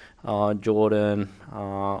lot. Jordan,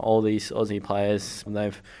 all these Aussie players,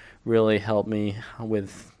 they've really helped me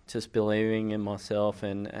with just believing in myself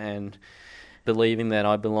and believing that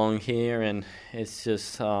I belong here, and it's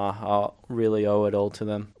just I really owe it all to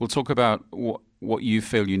them. We'll talk about what you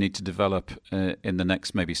feel you need to develop in the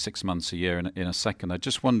next maybe 6 months, a year in a second. I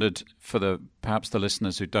just wondered, for perhaps the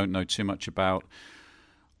listeners who don't know too much about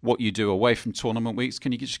what you do away from tournament weeks,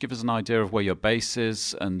 can you just give us an idea of where your base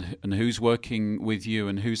is and who's working with you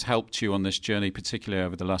and who's helped you on this journey, particularly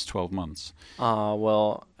over the last 12 months?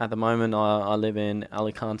 Well, at the moment I live in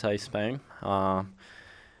Alicante, Spain.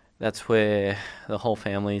 That's where the whole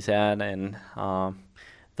family's at, and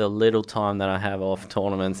the little time that I have off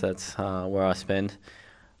tournaments, that's where I spend.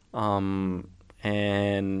 And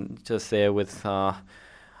just there with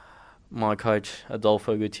my coach,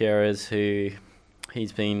 Adolfo Gutierrez, who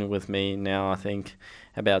he's been with me now, I think,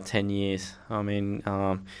 about 10 years. I mean,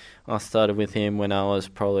 I started with him when I was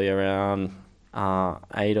probably around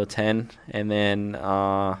 8 or 10, and then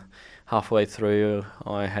halfway through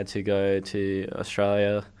I had to go to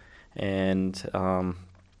Australia and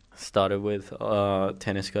started with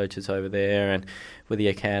tennis coaches over there and with the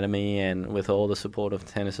academy and with all the support of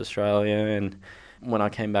Tennis Australia. And when I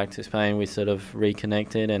came back to Spain, we sort of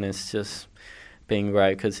reconnected, and it's just been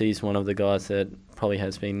great because he's one of the guys that probably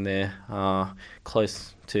has been there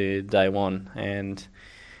close to day one, and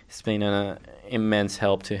it's been an immense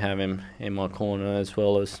help to have him in my corner, as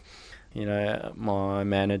well as, you know, my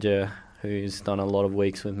manager who's done a lot of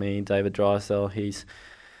weeks with me, David Drysdale. He's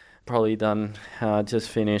probably done just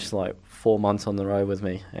finished like 4 months on the road with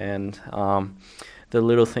me, and the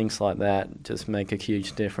little things like that just make a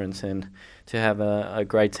huge difference. And to have a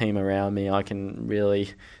great team around me, I can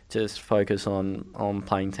really just focus on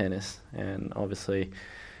playing tennis. And obviously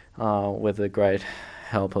with the great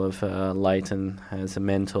help of Leighton as a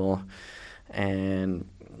mentor and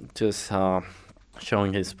just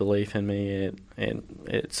showing his belief in me,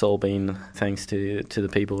 it's all been thanks to the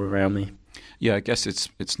people around me. Yeah, I guess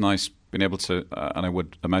it's nice being able to, and I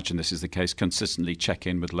would imagine this is the case, consistently check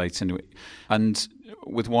in with Leighton. And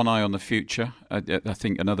with one eye on the future, I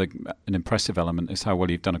think an impressive element is how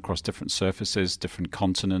well you've done across different surfaces, different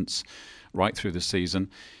continents, right through the season.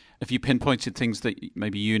 Have you pinpointed things that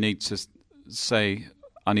maybe you need to say,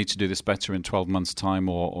 I need to do this better in 12 months' time,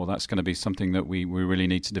 or that's going to be something that we really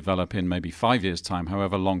need to develop in maybe 5 years' time,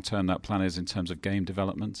 however long-term that plan is in terms of game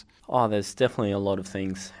development? Oh, there's definitely a lot of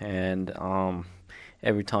things, and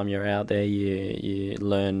every time you're out there, you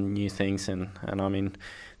learn new things, and I mean,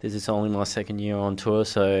 this is only my second year on tour,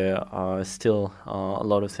 so still a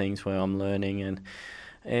lot of things where I'm learning, and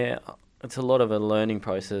it's a lot of a learning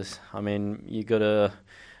process. I mean, you gotta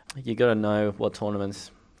know what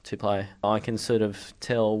tournaments to play. I can sort of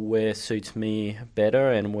tell where suits me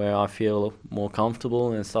better and where I feel more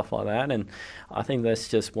comfortable and stuff like that, and I think that's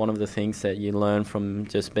just one of the things that you learn from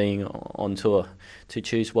just being on tour, to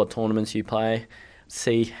choose what tournaments you play,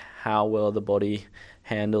 see how well the body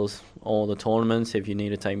handles all the tournaments, if you need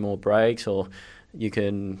to take more breaks, or you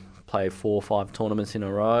can play 4 or 5 tournaments in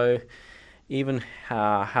a row, even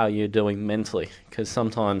how you're doing mentally, because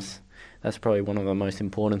sometimes that's probably one of the most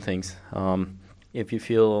important things. If you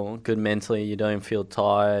feel good mentally, you don't feel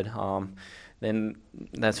tired, then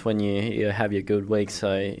that's when you have your good week.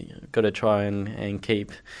 So you've got to try and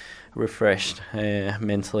keep refreshed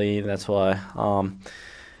mentally. That's why I'm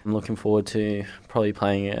looking forward to probably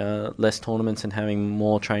playing less tournaments and having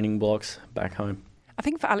more training blocks back home. I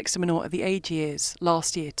think for Alex de Minaur, at the age he is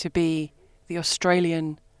last year, to be the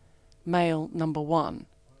Australian male number 1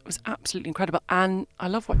 was absolutely incredible. And I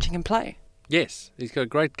love watching him play. Yes, he's got a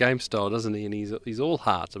great game style, doesn't he? And he's all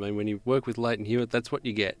heart. I mean, when you work with Leighton Hewitt, that's what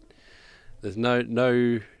you get. There's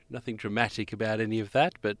nothing dramatic about any of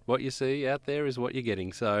that, but what you see out there is what you're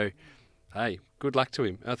getting. So, hey, good luck to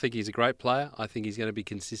him. I think he's a great player. I think he's going to be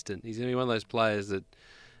consistent. He's going to be one of those players that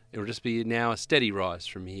it'll just be now a steady rise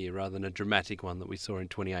from here rather than a dramatic one that we saw in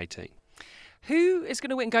 2018. Who is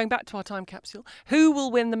going to win, going back to our time capsule, who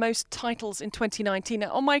will win the most titles in 2019?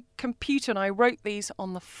 Now, on my computer, and I wrote these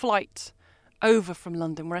on the flight over from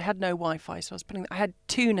London where I had no Wi-Fi, so I had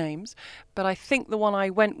 2 names, but I think the one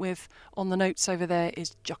I went with on the notes over there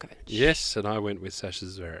is Djokovic. Yes, and I went with Sasha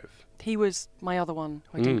Zverev. He was my other one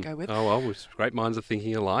who I didn't go with. Oh, well, great minds are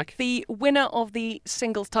thinking alike. The winner of the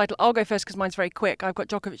singles title, I'll go first because mine's very quick. I've got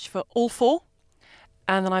Djokovic for all 4.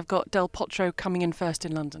 And then I've got Del Potro coming in first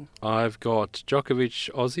in London. I've got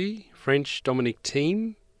Djokovic, Aussie, French Dominic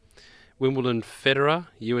Thiem, Wimbledon Federer,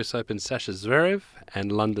 US Open Sasha Zverev,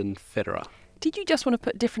 and London Federer. Did you just want to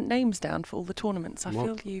put different names down for all the tournaments? I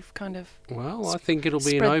feel you've kind of... Well, I think it'll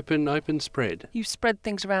be an open spread. You spread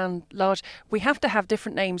things around large. We have to have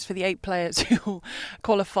different names for the 8 players who will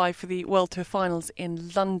qualify for the World Tour Finals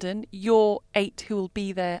in London. Your 8 who will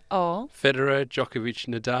be there are... Federer, Djokovic,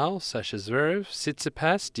 Nadal, Sasha Zverev,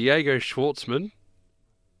 Tsitsipas, Diego Schwartzman,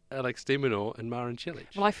 Alex de Minaur and Marin Cilic.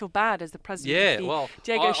 Well, I feel bad as the president of the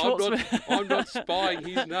Diego Schwartzman. I'm not spying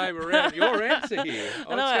his name around your answer here.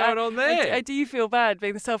 What's going on there? I do feel bad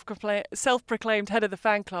being the self-proclaimed head of the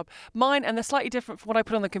fan club. Mine, and they're slightly different from what I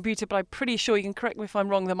put on the computer, but I'm pretty sure you can correct me if I'm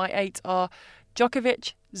wrong, that my 8 are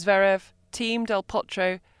Djokovic, Zverev, Thiem, Del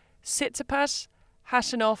Potro, Tsitsipas,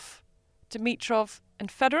 Hassanov, Dimitrov and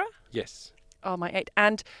Federer? Yes. Oh, my 8.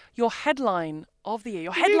 And your headline of the year.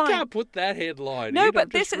 You can't put that headline No, in. but I've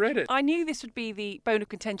just read it. I knew this would be the bone of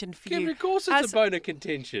contention for you. Of course it's a bone of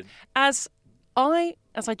contention. As I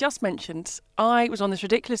just mentioned, I was on this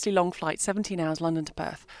ridiculously long flight, 17 hours, London to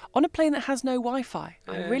Perth, on a plane that has no Wi-Fi.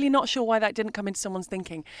 Yeah. I'm really not sure why that didn't come into someone's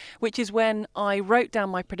thinking, which is when I wrote down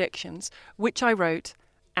my predictions, which I wrote,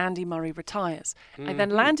 Andy Murray retires. I then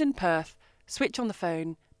land in Perth, switch on the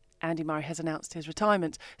phone, Andy Murray has announced his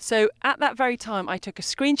retirement. So at that very time, I took a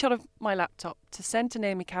screenshot of my laptop to send to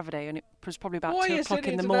Naomi Cavaday, and it was probably about 2 o'clock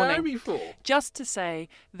in the morning. Just to say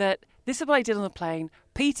that this is what I did on the plane.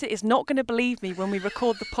 Peter is not going to believe me when we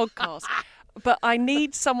record the podcast, but I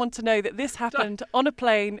need someone to know that this happened on a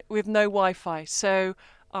plane with no Wi-Fi. So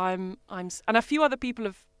and a few other people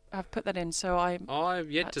have put that in. So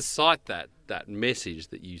I've yet to cite that message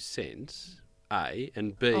that you sent. A,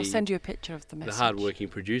 and B, I'll send you a picture of the message. The hard-working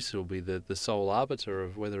producer will be the sole arbiter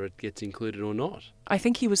of whether it gets included or not. I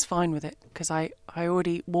think he was fine with it because I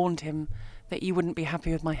already warned him that you wouldn't be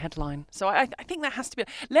happy with my headline. So I think that has to be.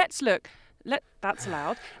 Let's look. That's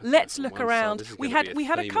allowed. Let's look around. We had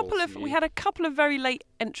a couple of very late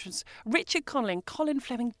entrants. Richard Connolly and Colin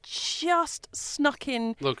Fleming just snuck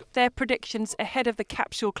in their predictions ahead of the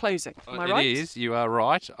capsule closing. Am I right? It is. You are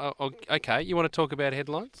right. Okay. You want to talk about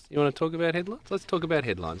headlines? Let's talk about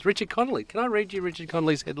headlines. Richard Connolly. Can I read you Richard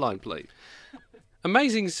Connolly's headline, please?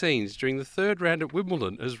 Amazing scenes during the 3rd round at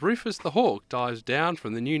Wimbledon as Rufus the Hawk dives down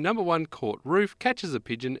from the new number 1 court roof, catches a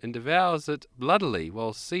pigeon and devours it bloodily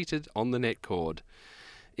while seated on the net cord,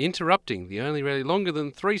 interrupting the only rally longer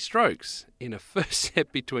than 3 strokes in a first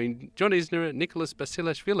set between John Isner and Nicholas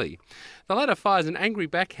Basilashvili. The latter fires an angry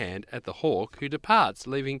backhand at the Hawk, who departs,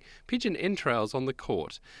 leaving pigeon entrails on the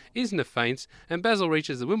court. Isner faints, and Basil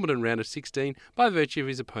reaches the Wimbledon round of 16 by virtue of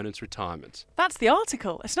his opponent's retirement. That's the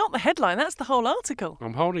article. It's not the headline. That's the whole article.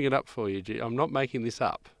 I'm holding it up for you, G. I'm not making this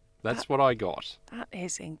up. That's what I got. That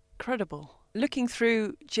is incredible. Looking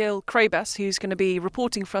through Jill Krabas, who's going to be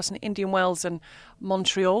reporting for us in Indian Wells and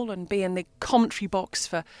Montreal and be in the commentary box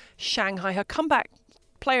for Shanghai. Her comeback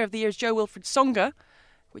player of the year is Jo Wilfried Tsonga,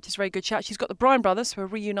 which is a very good shout. She's got the Bryan brothers, who are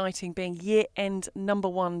reuniting, being year-end number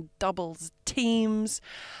 1 doubles teams.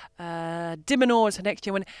 De Minaur is her next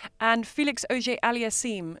year winner. And Felix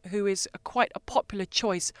Auger-Aliassime, who is quite a popular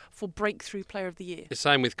choice for Breakthrough Player of the Year. The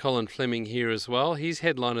same with Colin Fleming here as well. He's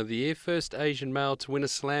headline of the year, first Asian male to win a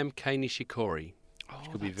slam, Kei Nishikori.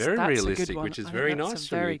 Which could be very realistic, which is very nice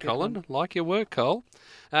from you, Colin. Like your work, Cole.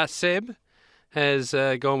 Seb has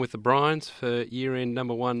gone with the Bryans for year-end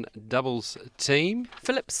number 1 doubles team.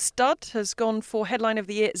 Philip Studd has gone for headline of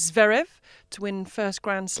the year, Zverev, to win first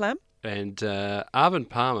Grand Slam. And Arvin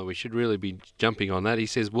Palmer, we should really be jumping on that. He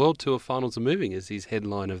says World Tour Finals are moving as his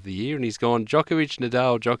headline of the year, and he's gone Djokovic,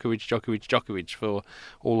 Nadal, Djokovic for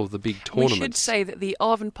all of the big tournaments. We should say that the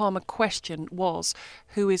Arvin Palmer question was,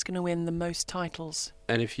 who is going to win the most titles?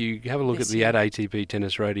 And if you have a look at the @ATP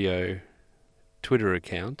Tennis Radio Twitter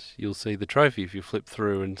account, you'll see the trophy if you flip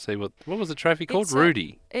through and see what was the trophy called?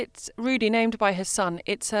 Rudy. It's Rudy, named by his son.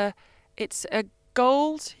 It's a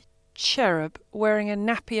gold cherub wearing a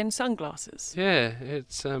nappy and sunglasses. Yeah,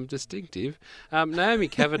 it's distinctive. Naomi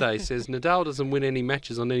Cavaday says Nadal doesn't win any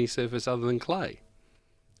matches on any surface other than clay.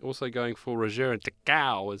 Also going for Roger and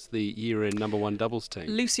Takao as the year-end number one doubles team.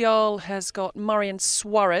 Lucial has got Murray and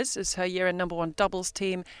Suarez as her year-end number one doubles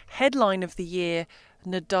team. Headline of the year,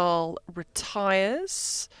 Nadal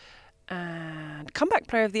retires. And comeback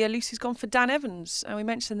player of the year, Lucy's gone for Dan Evans. And we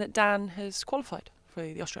mentioned that Dan has qualified for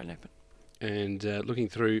the Australian Open. And looking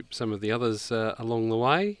through some of the others along the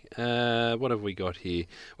way, what have we got here?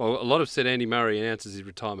 Well, a lot have said Andy Murray announces his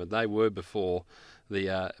retirement. They were before he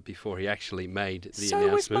actually made the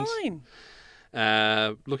announcement. So was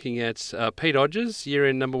mine. Looking at Pete Hodges,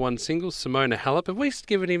 year-end number one singles. Simona Halep. Have we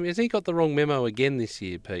given him? Has he got the wrong memo again this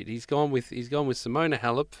year, Pete? He's gone with Simona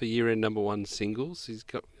Halep for year-end number one singles. He's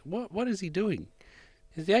got what is he doing?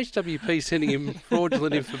 Is the HWP sending him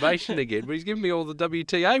fraudulent information again? But he's giving me all the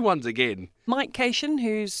WTA ones again. Mike Cation,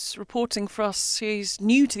 who's reporting for us, he's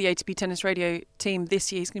new to the ATP Tennis Radio team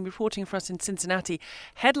this year. He's going to be reporting for us in Cincinnati.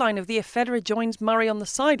 Headline of the year, Federer joins Murray on the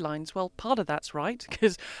sidelines. Well, part of that's right,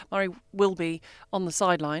 because Murray will be on the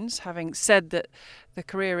sidelines, having said that the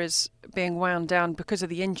career is being wound down because of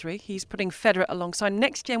the injury. He's putting Federer alongside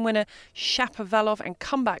next-gen winner Shapovalov, and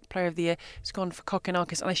comeback player of the year has gone for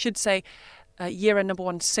Kokkinakis. And I should say, year-end number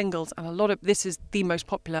one singles, and a lot of this is the most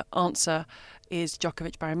popular answer is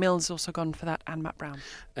Djokovic. Barry Mills also gone for that, and Matt Brown.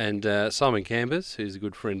 And Simon Cambers, who's a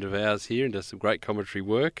good friend of ours here and does some great commentary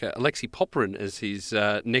work. Alexei Popyrin as his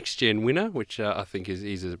next-gen winner, which I think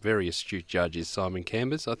he's a very astute judge, is Simon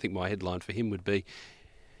Cambers. I think my headline for him would be,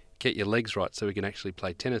 get your legs right so we can actually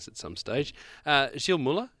play tennis at some stage. Gilles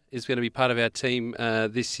Muller is going to be part of our team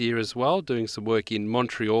this year as well, doing some work in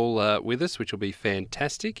Montreal with us, which will be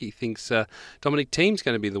fantastic. He thinks Dominic Thiem's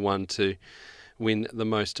going to be the one to win the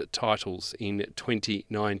most titles in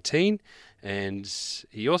 2019. And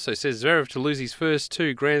he also says Zverev to lose his first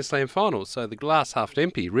two Grand Slam finals. So the glass half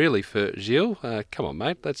empty, really, for Gilles. Come on,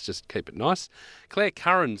 mate. Let's just keep it nice. Claire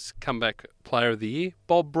Curran's comeback player of the year,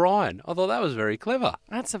 Bob Bryan. I thought that was very clever.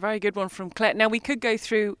 That's a very good one from Claire. Now, we could go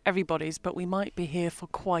through everybody's, but we might be here for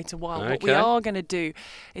quite a while. Okay. What we are going to do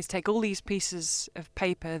is take all these pieces of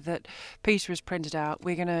paper that Peter has printed out.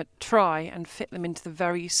 We're going to try and fit them into the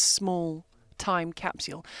very small time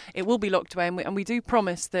capsule. It will be locked away, and we do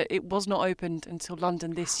promise that it was not opened until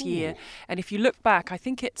London this year. And if you look back, I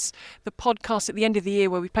think it's the podcast at the end of the year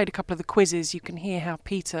where we played a couple of the quizzes. You can hear how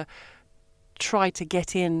Peter tried to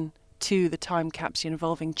get in to the time capsule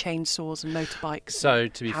involving chainsaws and motorbikes. So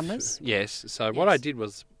to be hammers. Yes. So what I did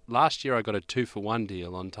was last year I got a 2-for-1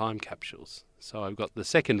 deal on time capsules. So I've got the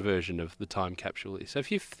second version of the time capsule. So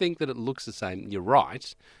if you think that it looks the same, you're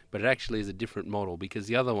right, but it actually is a different model, because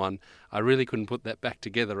the other one, I really couldn't put that back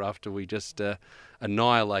together after we just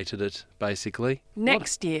annihilated it, basically.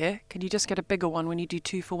 Next year, can you just get a bigger one? When you do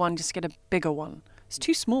 2-for-1, just get a bigger one. It's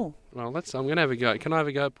too small. Well, I'm going to have a go. Can I have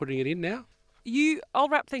a go at putting it in now? I'll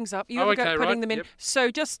wrap things up. You have a go at putting them in. Yep.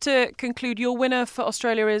 So just to conclude, your winner for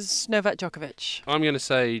Australia is Novak Djokovic. I'm going to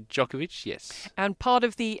say Djokovic, yes. And part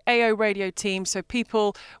of the AO Radio team. So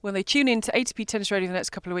people, when they tune in to ATP Tennis Radio the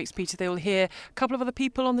next couple of weeks, Peter, they will hear a couple of other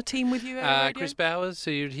people on the team with you. Chris Bowers,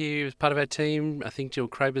 who you'd hear as part of our team. I think Jill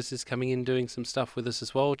Krabus is coming in doing some stuff with us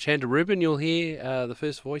as well. Chandra Rubin, you'll hear the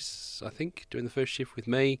first voice, I think, doing the first shift with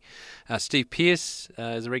me. Steve Pearce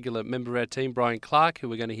is a regular member of our team. Brian Clark, who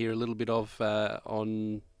we're going to hear a little bit of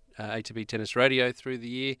on ATP Tennis Radio through the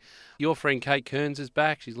year. Your friend Kate Kearns is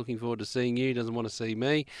back. She's looking forward to seeing you, doesn't want to see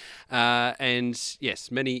me. And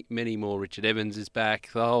yes, many, many more. Richard Evans is back.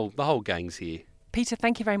 The whole gang's here. Peter,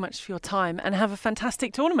 thank you very much for your time, and have a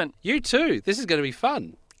fantastic tournament. You too. This is going to be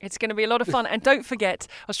fun. It's going to be a lot of fun. And don't forget,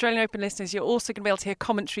 Australian Open listeners, you're also going to be able to hear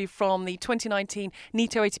commentary from the 2019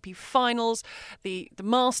 NITO ATP finals, the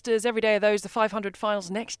Masters, every day of those, the 500 finals,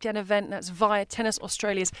 next-gen event. That's via Tennis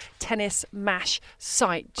Australia's Tennis Mash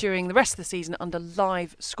site during the rest of the season under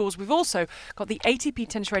live scores. We've also got the ATP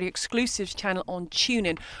Tennis Radio exclusives channel on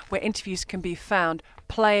TuneIn, where interviews can be found.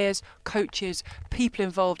 Players, coaches, people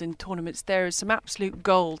involved in tournaments. There is some absolute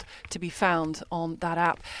gold to be found on that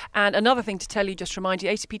app. And another thing to tell you, just remind you,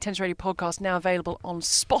 ATP Tennis Radio podcast now available on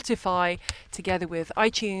Spotify, together with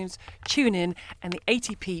iTunes, TuneIn, and the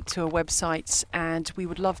ATP Tour websites. And we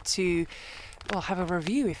would love to have a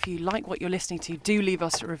review. If you like what you're listening to, do leave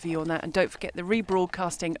us a review on that. And don't forget the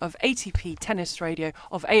rebroadcasting of ATP Tennis Radio,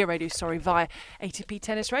 of AO Radio, via ATP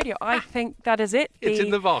Tennis Radio. I think that is it. It's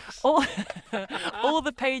in the box. All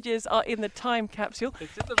the pages are in the time capsule.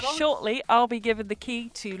 It's in the box. Shortly, I'll be given the key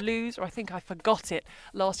to lose, or I think I forgot it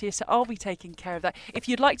last year, so I'll be taking care of that. If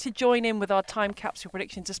you'd like to join in with our time capsule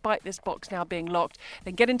predictions, despite this box now being locked,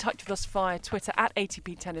 then get in touch with us via Twitter at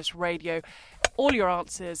ATP Tennis Radio. all your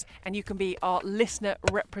answers, and you can be our listener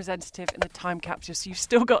representative in the time capsule. So you've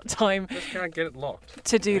still got time. Just can't get it locked.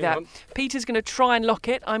 To do Hang that. on. Peter's going to try and lock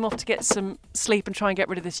it. I'm off to get some sleep and try and get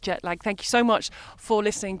rid of this jet lag. Thank you so much for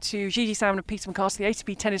listening to Gigi, Salmon and Peter Marcato, the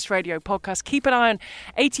ATP Tennis Radio podcast. Keep an eye on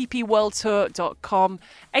atpworldtour.com,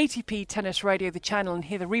 ATP Tennis Radio, the channel, and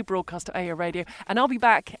hear the rebroadcast of AO Radio. And I'll be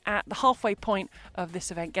back at the halfway point of this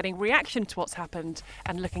event, getting reaction to what's happened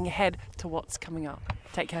and looking ahead to what's coming up.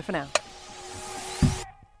 Take care for now.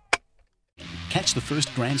 Catch the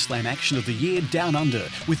first Grand Slam action of the year down under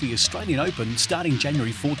with the Australian Open starting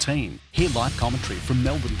January 14. Hear live commentary from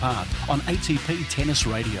Melbourne Park on ATP Tennis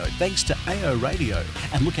Radio thanks to AO Radio.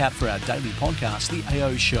 And look out for our daily podcast, The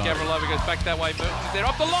AO Show. Gavrilova goes back that way. Mertens there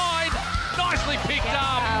up the line. Nicely picked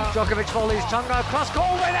up. Djokovic volleys Tonga cross court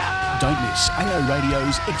winner. Don't miss AO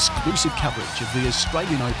Radio's exclusive coverage of the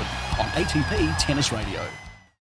Australian Open on ATP Tennis Radio.